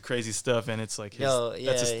all sorts of crazy stuff, and it's like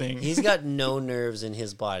that's his thing. He's got no nerves in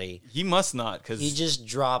his body. He must not, because he just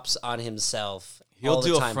drops on himself. He'll all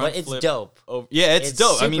do the a time, front but it's flip. dope. Yeah, it's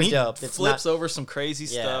dope. I mean, he dope. flips over some crazy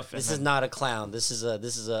stuff. This is not a clown. This is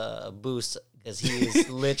a boost, because he is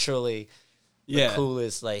literally the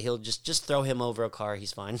coolest. Like, he'll just throw him over a car.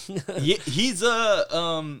 He's fine. He's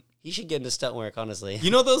he should get into stunt work, honestly.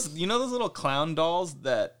 You know those little clown dolls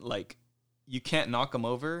that like you can't knock them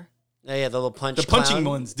over. Oh, yeah, the little punching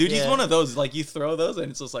ones, dude. He's one of those. Like, you throw those and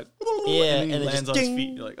it's just like, and he lands on his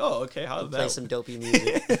feet. You're like, oh, okay, how did that? Play some dopey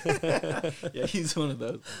music. Yeah, he's one of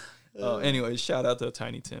those. Anyways, shout out to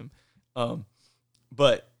Tiny Tim.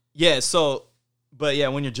 But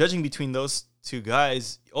when you're judging between those two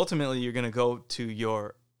guys, ultimately you're gonna go to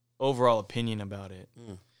your overall opinion about it.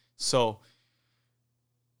 So,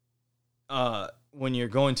 when you're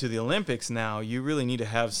going to the Olympics now, you really need to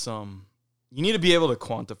have some. You need to be able to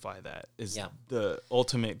quantify that is the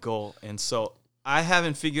ultimate goal. And so I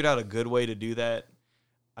haven't figured out a good way to do that.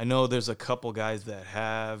 I know there's a couple guys that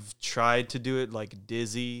have tried to do it, like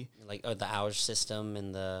Dizzy. Like the Hour system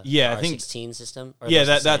and the R16 system?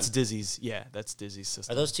 That's Dizzy's. Yeah, that's Dizzy's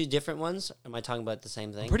system. Are those two different ones? Am I talking about the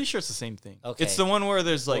same thing? I'm pretty sure it's the same thing. Okay. It's the one where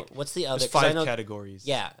there's like... what's the other? There's 5 categories.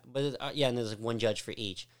 Yeah, but and there's like one judge for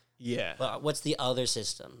each. Yeah. But what's the other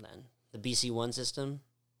system then? The BC1 system?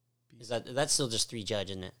 Is that's still just 3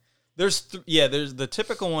 judges, isn't it? There's the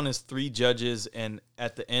typical one is 3 judges, and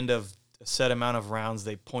at the end of a set amount of rounds,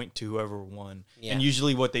 they point to whoever won. Yeah. And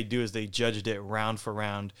usually what they do is they judged it round for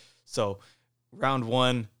round. So round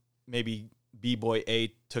 1, maybe B-boy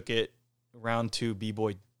A took it. Round 2,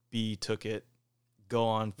 B-boy B took it. Go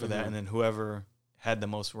on for that, and then whoever had the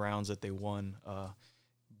most rounds that they won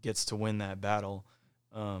gets to win that battle.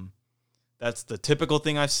 That's the typical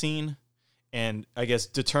thing I've seen. And I guess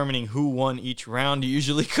determining who won each round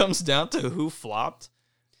usually comes down to who flopped.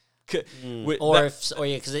 Especially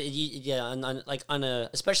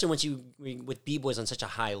once you with b-boys on such a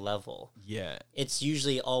high level. Yeah, it's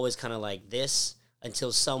usually always kind of like this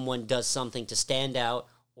until someone does something to stand out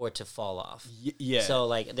or to fall off. Yeah. So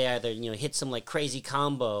like they either hit some like crazy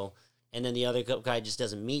combo, and then the other guy just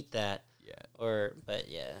doesn't meet that. Yeah.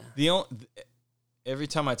 Every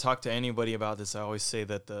time I talk to anybody about this, I always say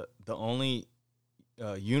that the only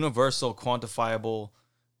universal quantifiable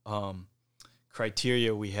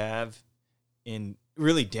criteria we have in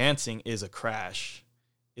really dancing is a crash.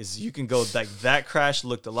 Is you can go like that crash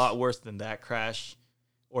looked a lot worse than that crash,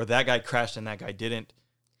 or that guy crashed and that guy didn't.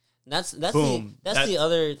 That's the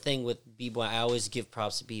other thing with b-boy. I always give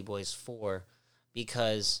props to b-boys for,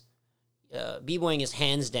 because b-boying is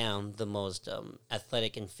hands down the most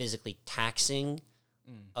athletic and physically taxing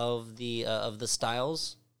of the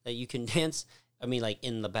styles that you can dance. I mean, like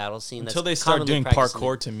in the battle scene. Until they start doing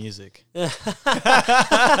parkour to music.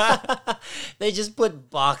 They just put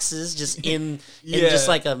boxes just in just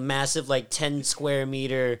like a massive like 10 square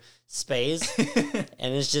meter space,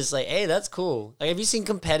 and it's just like, hey, that's cool. Like, have you seen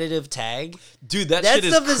competitive tag? Dude, that shit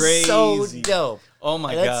is crazy. So dope. Oh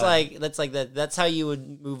my god, that's how you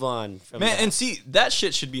would move on from that. And see, that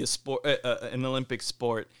shit should be a sport, an Olympic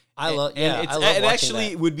sport. I love it watching actually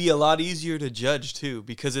that. would be a lot easier to judge too,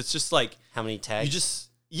 because it's just like how many tags.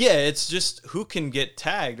 It's just who can get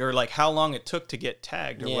tagged, or like how long it took to get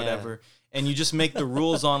tagged, or whatever. And you just make the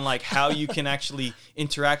rules on like how you can actually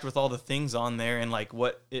interact with all the things on there, and like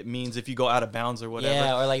what it means if you go out of bounds or whatever.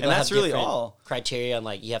 Yeah, or like, and that's really all criteria on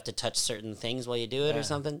like you have to touch certain things while you do it or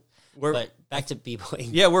something. But back to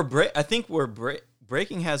b-boying. Yeah, I think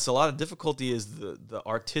breaking has a lot of difficulty is the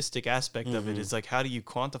artistic aspect of it. Is like, how do you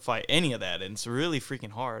quantify any of that? And it's really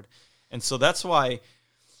freaking hard. And so that's why,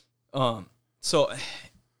 so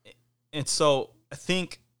I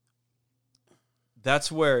think that's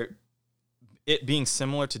where it being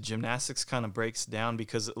similar to gymnastics kind of breaks down,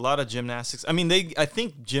 because a lot of gymnastics, I mean, I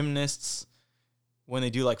think gymnasts, when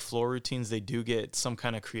they do like floor routines, they do get some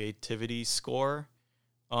kind of creativity score.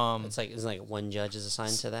 It's like one judge is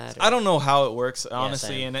assigned to that? Or? I don't know how it works,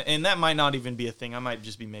 honestly, and that might not even be a thing. I might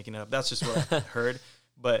just be making it up. That's just what I heard.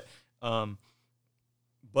 But I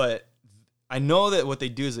know that what they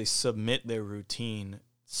do is they submit their routine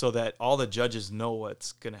so that all the judges know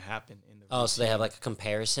what's going to happen in the routine. So they have like a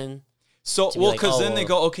comparison? So, well, because then they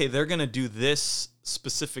go, okay, they're going to do this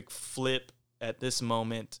specific flip at this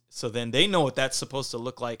moment. So then they know what that's supposed to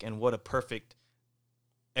look like and what a perfect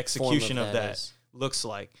execution of that looks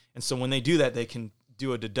like. And so when they do that, they can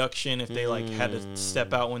do a deduction if they like had to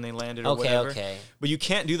step out when they landed or whatever. Okay. But you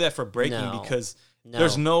can't do that for breaking because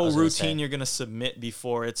there's no routine you're going to submit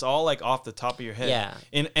before. It's all like off the top of your head. Yeah.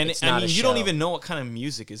 And I mean, you don't even know what kind of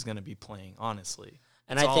music is going to be playing, honestly.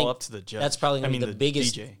 And it's I think all up to the judge. That's probably going to be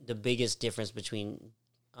DJ. the biggest difference between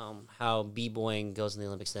how b-boying goes in the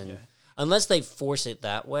Olympics. Then, unless they force it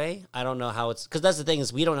that way, I don't know how it's, because that's the thing,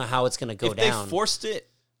 is we don't know how it's going to go down. If they forced it,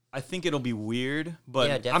 I think it'll be weird,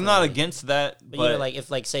 but I'm not against that. But you know, like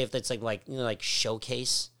if it's like you know, like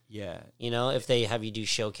showcase. Yeah. You know, if they have you do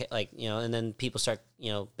showcase, like, you know, and then people start,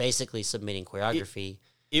 you know, basically submitting choreography.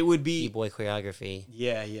 It would be b-boy choreography.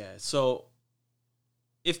 Yeah. So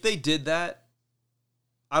if they did that,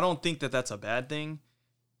 I don't think that that's a bad thing.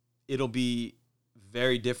 It'll be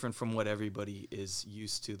very different from what everybody is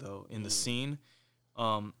used to, though, in the scene.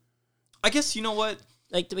 I guess, you know what?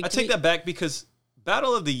 I take that back, because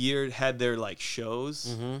Battle of the Year had their like shows.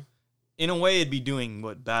 Mm-hmm. In a way, it'd be doing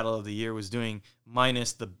what Battle of the Year was doing,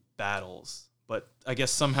 minus the battles. But I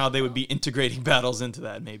guess somehow they would be integrating battles into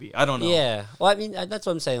that, maybe. I don't know. Yeah. Well, I mean, that's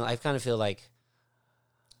what I'm saying. I kind of feel like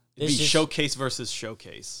it'd be showcase versus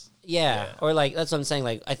showcase. Yeah. Or like, that's what I'm saying.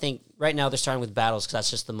 Like, I think right now they're starting with battles because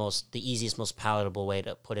that's just the easiest, most palatable way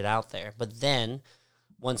to put it out there. But then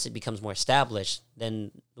once it becomes more established,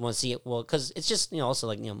 then want to see it. Well, because it's just, you know, also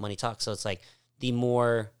like, you know, money talks. So it's like the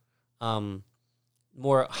more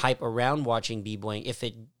hype around watching b-boying, if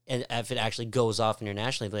it actually goes off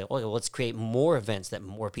internationally, like, well, let's create more events that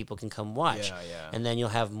more people can come watch. Yeah. And then you'll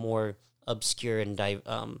have more obscure and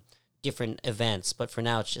different events. But for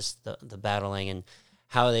now, it's just the battling and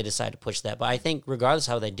how they decide to push that. But I think regardless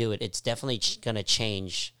how they do it, it's definitely going to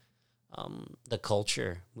change the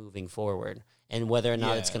culture moving forward. And whether or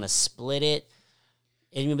not it's going to split it.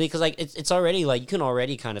 And because like it's already like you can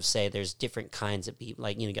already kind of say there's different kinds of people,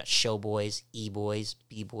 like, you know, you got show boys, e-boys,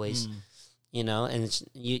 b-boys, you know, and it's,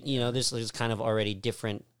 you know there's kind of already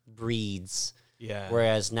different breeds. Yeah.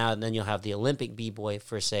 Whereas now then you'll have the Olympic b-boy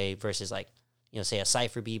versus like, you know, say a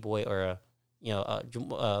cypher b-boy or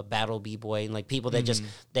a battle b-boy, and like people that just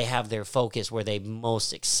they have their focus where they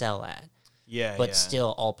most excel at. Yeah. But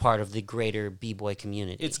still all part of the greater b-boy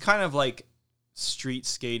community. It's kind of like street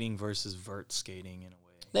skating versus vert skating in a way.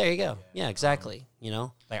 There you go. Yeah, exactly. You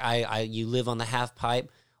know, like you live on the half pipe,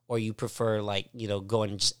 or you prefer like, you know,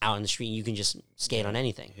 going just out in the street and you can just skate on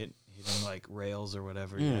anything. Hitting like rails or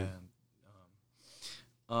whatever.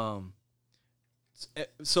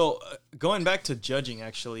 So going back to judging,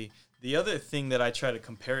 actually, the other thing that I try to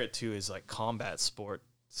compare it to is like combat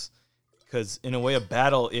sports, because in a way a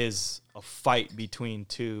battle is a fight between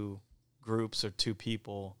two groups or two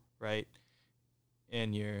people, right?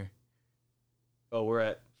 And we're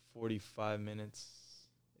at 45 minutes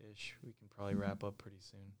ish. We can probably wrap up pretty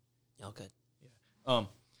soon. Oh, good. Yeah.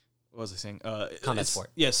 what was I saying? Combat sport.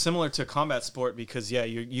 Yeah, similar to combat sport because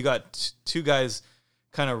you got two guys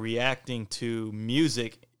kind of reacting to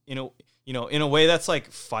music in a way that's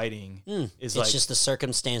like fighting. It's just the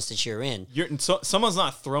circumstance that you're in. Someone's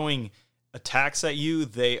not throwing attacks at you.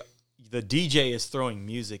 The DJ is throwing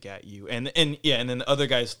music at you, and then the other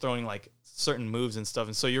guy's throwing like certain moves and stuff,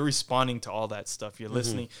 and so you're responding to all that stuff. You're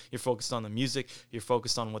listening. You're focused on the music. You're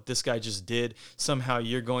focused on what this guy just did. Somehow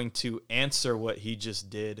you're going to answer what he just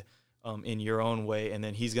did in your own way, and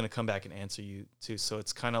then he's going to come back and answer you too. So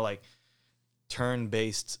it's kind of like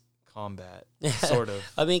turn-based combat, sort of.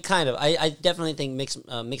 I mean, kind of. I definitely think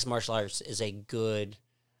mixed martial arts is a good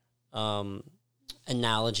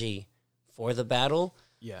analogy for the battle.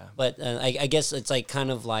 Yeah. But I guess it's like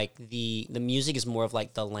kind of like the music is more of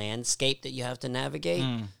like the landscape that you have to navigate.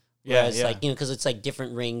 Yeah, Whereas like, because it's like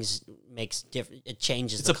different rings makes different, it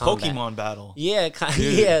changes It's the a combat. Pokemon battle. Yeah,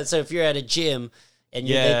 yeah. So if you're at a gym and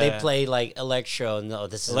they play like electro, no,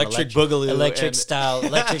 this is electric boogaloo, electric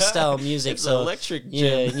style music. It's so electric gym.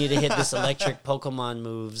 Yeah, you need to hit this electric Pokemon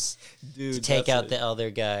moves Dude, to take out the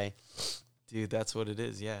other guy. Dude, that's what it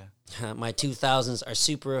is. Yeah. My 2000s are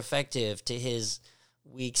super effective to his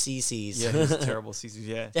weak CCs. Yeah, his terrible CCs.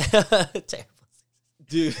 Yeah. Terrible.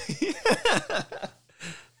 Dude.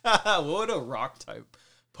 What would a rock type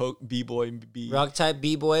B-boy be? Rock type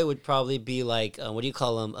B-boy would probably be like, what do you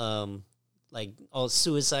call them? Like all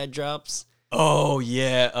suicide drops. Oh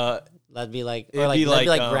yeah. That'd be like, it'd or like be that'd be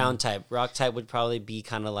like, like ground type. Rock type would probably be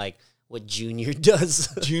kind of like what Junior does.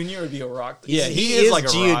 Junior would be a rock. Yeah, he is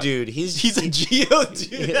like a rock. Dude. He's a Geo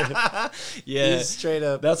dude. Yeah, he's straight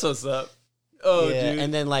up. That's what's up. Oh, yeah, dude.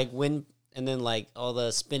 and then like wind, and then like all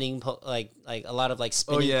the spinning, like a lot of like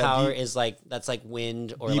spinning yeah, power is like that's like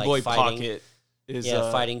wind or B-boy like fighting. Pocket is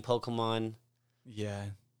fighting Pokemon. Yeah,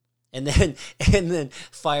 and then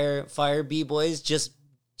fire B-boys just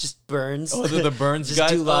burns. Oh, they're the burns just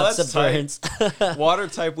guys. do lots of tight. burns. Water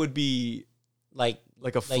type would be like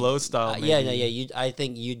a flow style. Maybe. Yeah. I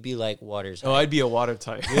think you'd be like water type. Oh, I'd be a water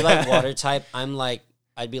type. You're like water type.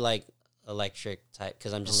 I'd be like electric type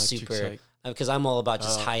because I'm just Electric super. type. Because I'm all about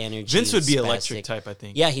just high energy. Vince would be spastic. electric type, I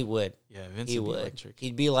think. Yeah, he would. Yeah, Vince he would be would. electric.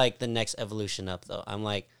 He'd be like the next evolution up, though.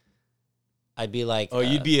 I'd be like. Oh,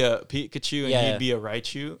 you'd be a Pikachu and yeah. you'd be a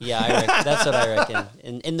Raichu? Yeah, that's what I reckon.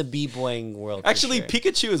 In the b-boying world. Actually, sure.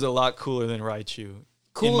 Pikachu is a lot cooler than Raichu.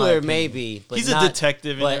 Cooler, maybe. But he's not, a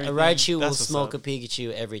detective and but everything. Raichu will That's what's smoke up. a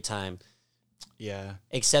Pikachu every time. Yeah.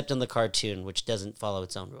 Except in the cartoon, which doesn't follow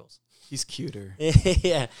its own rules. He's cuter.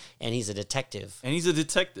 Yeah, and he's a detective.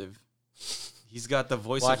 He's got the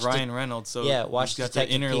voice of Ryan Reynolds, so watch he's got the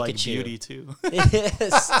inner Pikachu. like beauty too.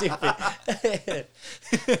 Stupid.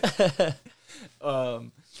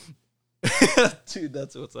 Dude,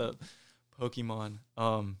 that's what's up. Pokemon.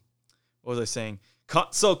 What was I saying?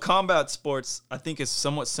 So combat sports, I think, is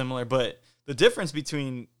somewhat similar, but the difference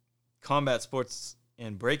between combat sports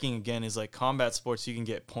and breaking again is like combat sports, you can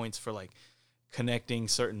get points for like connecting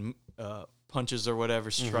certain punches or whatever,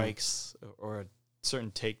 strikes, or a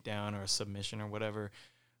certain takedown or a submission or whatever.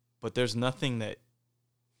 But there's nothing that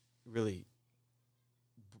really.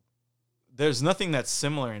 There's nothing that's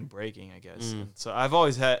similar in breaking, I guess. So I've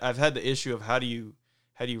had the issue of how do you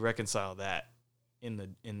reconcile that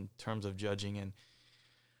in terms of judging, and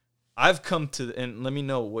I've come to, and let me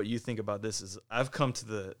know what you think about this, is I've come to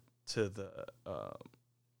the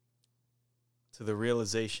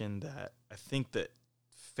realization that I think that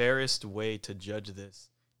fairest way to judge this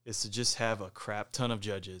is to just have a crap ton of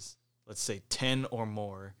judges, let's say 10 or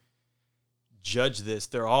more, judge this.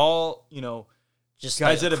 They're all, just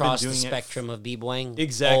guys like that have been across doing the it spectrum of b-boying.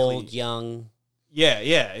 Exactly. Old, young. Yeah,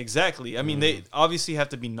 exactly. I mean, they obviously have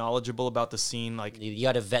to be knowledgeable about the scene. Like, you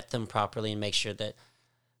got to vet them properly and make sure that,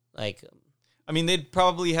 like, I mean, they'd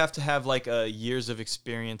probably have to have like a years of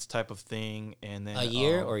experience type of thing, and then a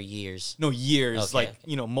year or years. No, years. Okay,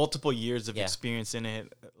 like multiple years of experience in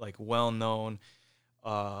it, like well known,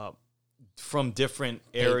 from different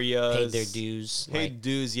areas. Paid their dues. Paid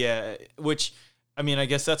dues, yeah. Which, I mean, I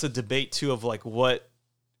guess that's a debate too of like what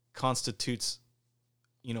constitutes,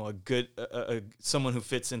 a good someone who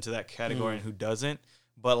fits into that category and who doesn't.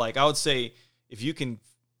 But like, I would say if you can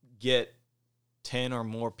get 10 or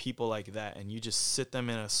more people like that and you just sit them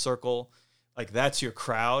in a circle, like that's your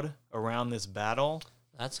crowd around this battle.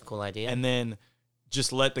 That's a cool idea. And then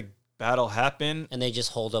just let the battle happen. And they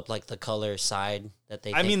just hold up like the color side that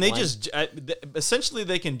they. I mean, they won. just essentially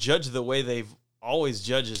they can judge the way they've always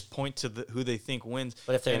judged, is point to who they think wins.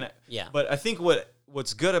 But if they're But I think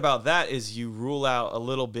what's good about that is you rule out a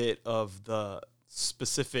little bit of the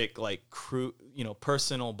specific like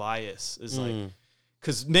personal bias. Is like,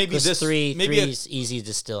 because maybe Because this three maybe is easy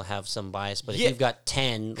to still have some bias, but Yeah. if you've got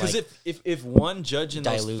 10, because like, if one judge in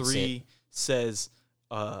those dilutes three says,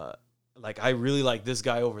 like, I really like this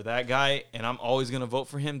guy over that guy, and I'm always going to vote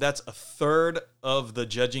for him, that's a third of the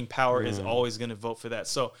judging power is always going to vote for that.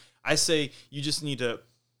 So I say you just need to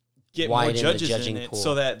get Widen more the judges judging in it pool.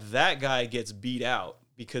 so that guy gets beat out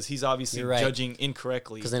because he's obviously You're right. judging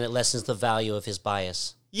incorrectly. because then it lessens the value of his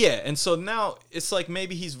bias. Yeah, and so now it's like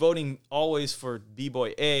maybe he's voting always for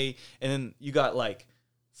B-Boy A, and then you got like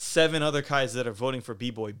 7 other guys that are voting for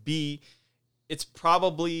B-Boy B. It's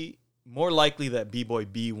probably more likely that B-Boy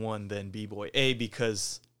B won than B-Boy A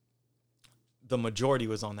because the majority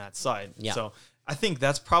was on that side. Yeah. So I think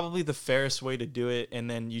that's probably the fairest way to do it, and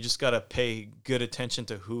then you just got to pay good attention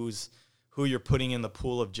to who you're putting in the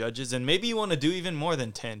pool of judges, and maybe you want to do even more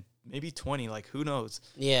than 10, maybe 20, like who knows.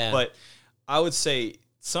 Yeah. But I would say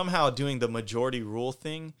somehow doing the majority rule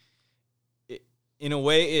thing, in a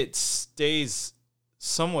way, it stays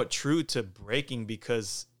somewhat true to breaking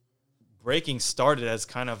because breaking started as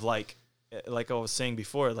kind of like I was saying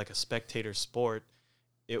before, like a spectator sport.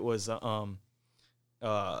 It was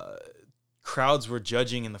crowds were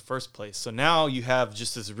judging in the first place. So now you have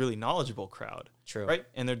just this really knowledgeable crowd, True. right?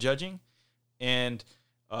 And they're judging, and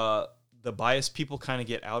the biased people kind of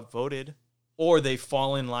get outvoted, or they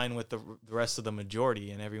fall in line with the rest of the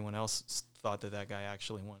majority, and everyone else thought that guy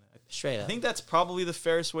actually won. Straight I up. think that's probably the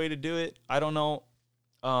fairest way to do it. I don't know.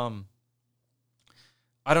 I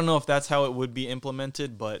don't know if that's how it would be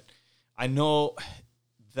implemented, but I know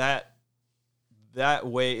that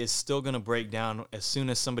way is still going to break down as soon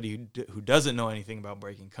as somebody who doesn't know anything about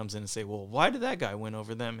breaking comes in and say, well, why did that guy win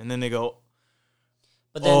over them? And then they go,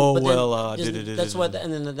 But then, Oh, but then well, that's what,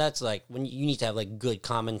 and then that's like when you need to have like good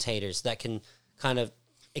commentators that can kind of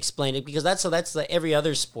explain it, because that's like every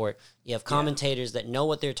other sport. You have commentators that know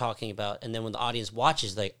what they're talking about, and then when the audience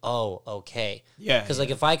watches, like, oh, okay, Yeah, Because like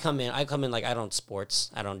if I come in like I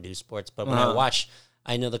don't do sports, but when Uh-huh. I watch,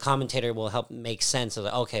 I know the commentator will help make sense of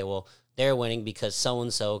like, okay, well, they're winning because so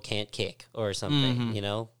and so can't kick or something, Mm-hmm. you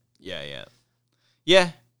know. Yeah.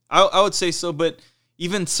 I would say so, but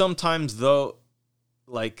even sometimes though,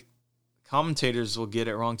 like commentators will get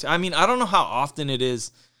it wrong too. I mean, I don't know how often it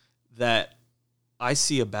is that I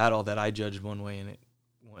see a battle that I judged one way and it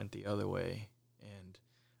went the other way, and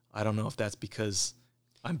I don't know if that's because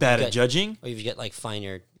I'm bad at judging. Or you get like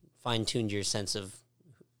fine-tuned your sense of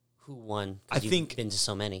who won. I think- you've been to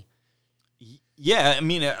so many. Yeah, I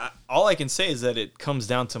mean, all I can say is that it comes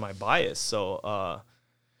down to my bias. So,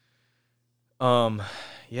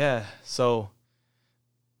 yeah. So,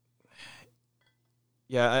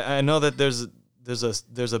 yeah, I know that there's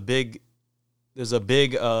a big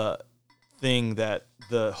thing that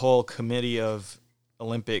the whole committee of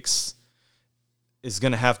Olympics is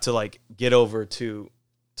gonna have to like get over to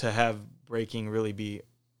have breaking really be,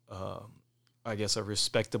 I guess, a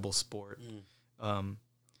respectable sport. And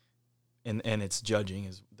its judging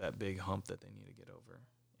is that big hump that they need to get over.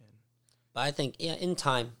 But I think, yeah, in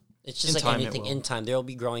time, it's just In like time it anything. will. In time, there will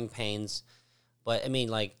be growing pains. But I mean,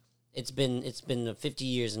 like it's been 50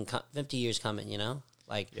 years and 50 years coming, you know,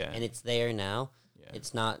 like, Yeah. and it's there now. Yeah.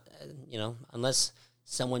 It's not, unless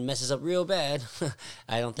someone messes up real bad,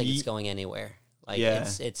 I don't think it's Ye- going anywhere. Like Yeah.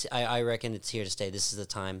 I reckon it's here to stay. This is the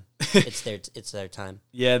time. It's their time.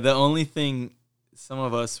 Yeah, the only thing some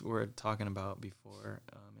of us were talking about before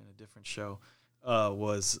in a different show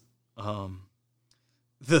was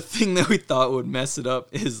the thing that we thought would mess it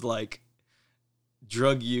up is like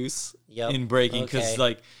drug use Yep. in breaking, because Okay.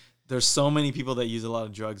 like there's so many people that use a lot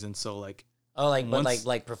of drugs, and so like Oh, like but once-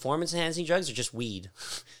 like performance enhancing drugs or just weed?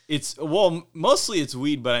 mostly it's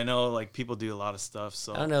weed, but I know like people do a lot of stuff.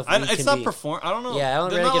 So I don't know if weed it's can not be- I don't know. Yeah, I don't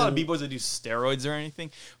There's really not a get lot a- of b-boys that do steroids or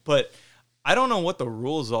anything, but I don't know what the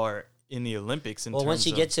rules are in the Olympics. Well, once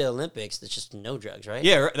you get to Olympics, it's just no drugs, right?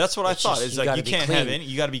 yeah, that's what I It's thought. just- It's you like gotta you be can't have clean. any.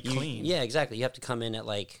 You got to be You- clean. Yeah, exactly. You have to come in at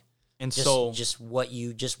like and just so what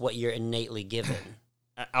you're innately given.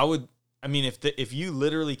 I would. I mean, if you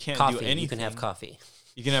literally can't Coffee, do anything, you can have coffee,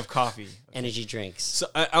 You can have coffee. energy drinks. So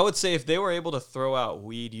I would say if they were able to throw out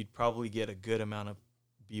weed, you'd probably get a good amount of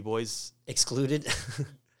b-boys. Excluded.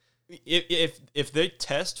 If they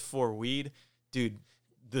test for weed, dude,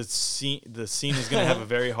 the scene is gonna have a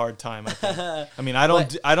very hard time. I think. I mean, I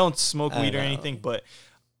don't smoke I weed or know. anything, but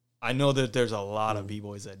I know that there's a lot of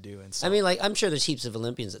b-boys that do. And so I mean, like I'm sure there's heaps of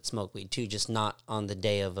Olympians that smoke weed too, just not on the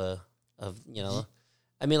day of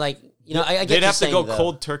I mean, like I get they'd you have to saying, go though.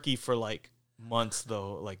 cold turkey for like months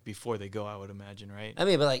though, like before they go. I would imagine, right? I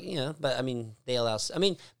mean, but I mean, they allow. I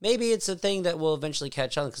mean, maybe it's a thing that will eventually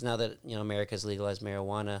catch on because now that America's legalized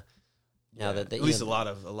marijuana, Now that they, at least you know, a lot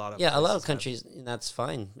of a lot of places countries, and that's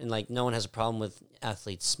fine. And like, no one has a problem with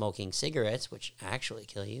athletes smoking cigarettes, which actually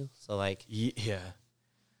kill you. So like, yeah.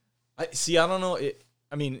 I see. I don't know.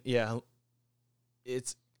 I mean, yeah.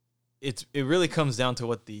 It really comes down to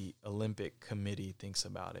what the Olympic Committee thinks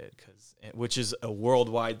about it, which is a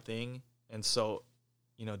worldwide thing, and so,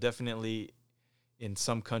 you know, definitely in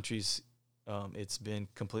some countries, it's been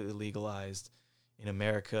completely legalized. In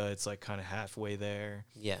America, it's like kind of halfway there.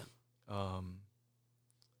 Yeah.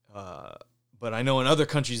 But I know in other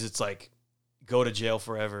countries, it's like go to jail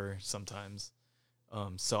forever sometimes.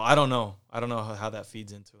 So I don't know. I don't know how that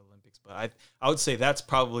feeds into Olympics, but I would say that's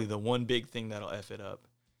probably the one big thing that'll F it up,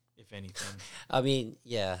 if anything. I mean,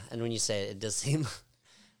 yeah. And when you say it, it does seem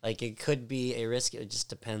like it could be a risk. It just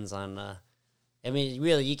depends on, I mean,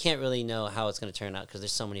 really, you can't really know how it's going to turn out because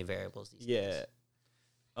there's so many variables these days.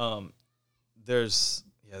 There's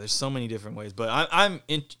so many different ways, but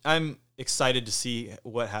I'm excited to see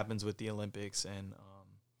what happens with the Olympics, and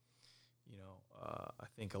you know, I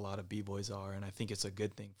think a lot of b-boys are, and I think it's a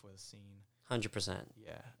good thing for the scene. 100%.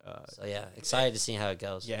 Yeah. So yeah, excited to see how it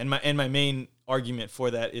goes. Yeah, and my main argument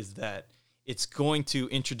for that is that it's going to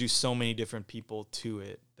introduce so many different people to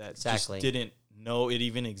it that just didn't know it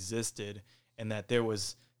even existed, and that there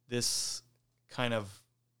was this kind of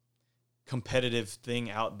competitive thing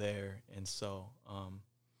out there. And so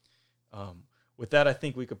with that, I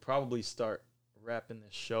think we could probably start wrapping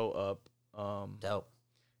this show up. Dope.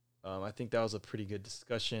 I think that was a pretty good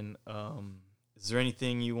discussion. Is there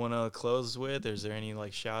anything you want to close with? Or is there any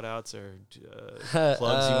like shout outs or plugs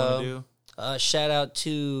you want to do? Shout out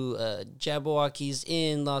to Jabberwockies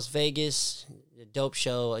in Las Vegas. A dope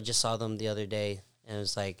show. I just saw them the other day, and it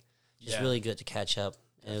was like just really good to catch up.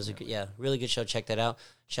 And it was a really good show. Check that out.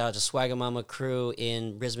 Shout out to Swagger Mama crew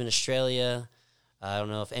in Brisbane, Australia. I don't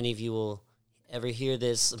know if any of you will ever hear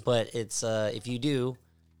this, but it's if you do,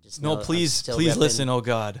 just know please listen. Oh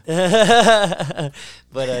God. But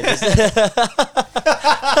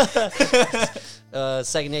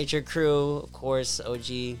Second Nature crew, of course,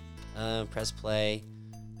 OG, Press Play.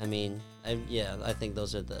 I mean, I think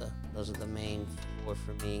those are the main four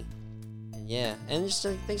for me. And yeah, and just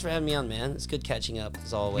thanks for having me on, man. It's good catching up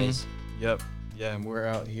as always. Mm-hmm. Yep. Yeah, and we're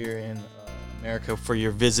out here in America for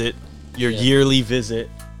your visit, your yearly visit.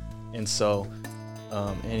 And so,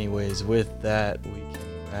 anyways, with that, we can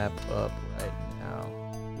wrap up right now.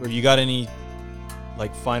 Or you got any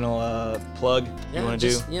like final plug you want to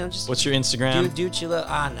do? Yeah, just what's your Instagram? Do what you love.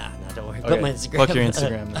 Nah, don't worry. Okay. Put my Instagram. Fuck your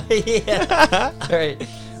Instagram then. Yeah. All right.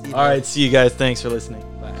 All right, see you guys. Thanks for listening.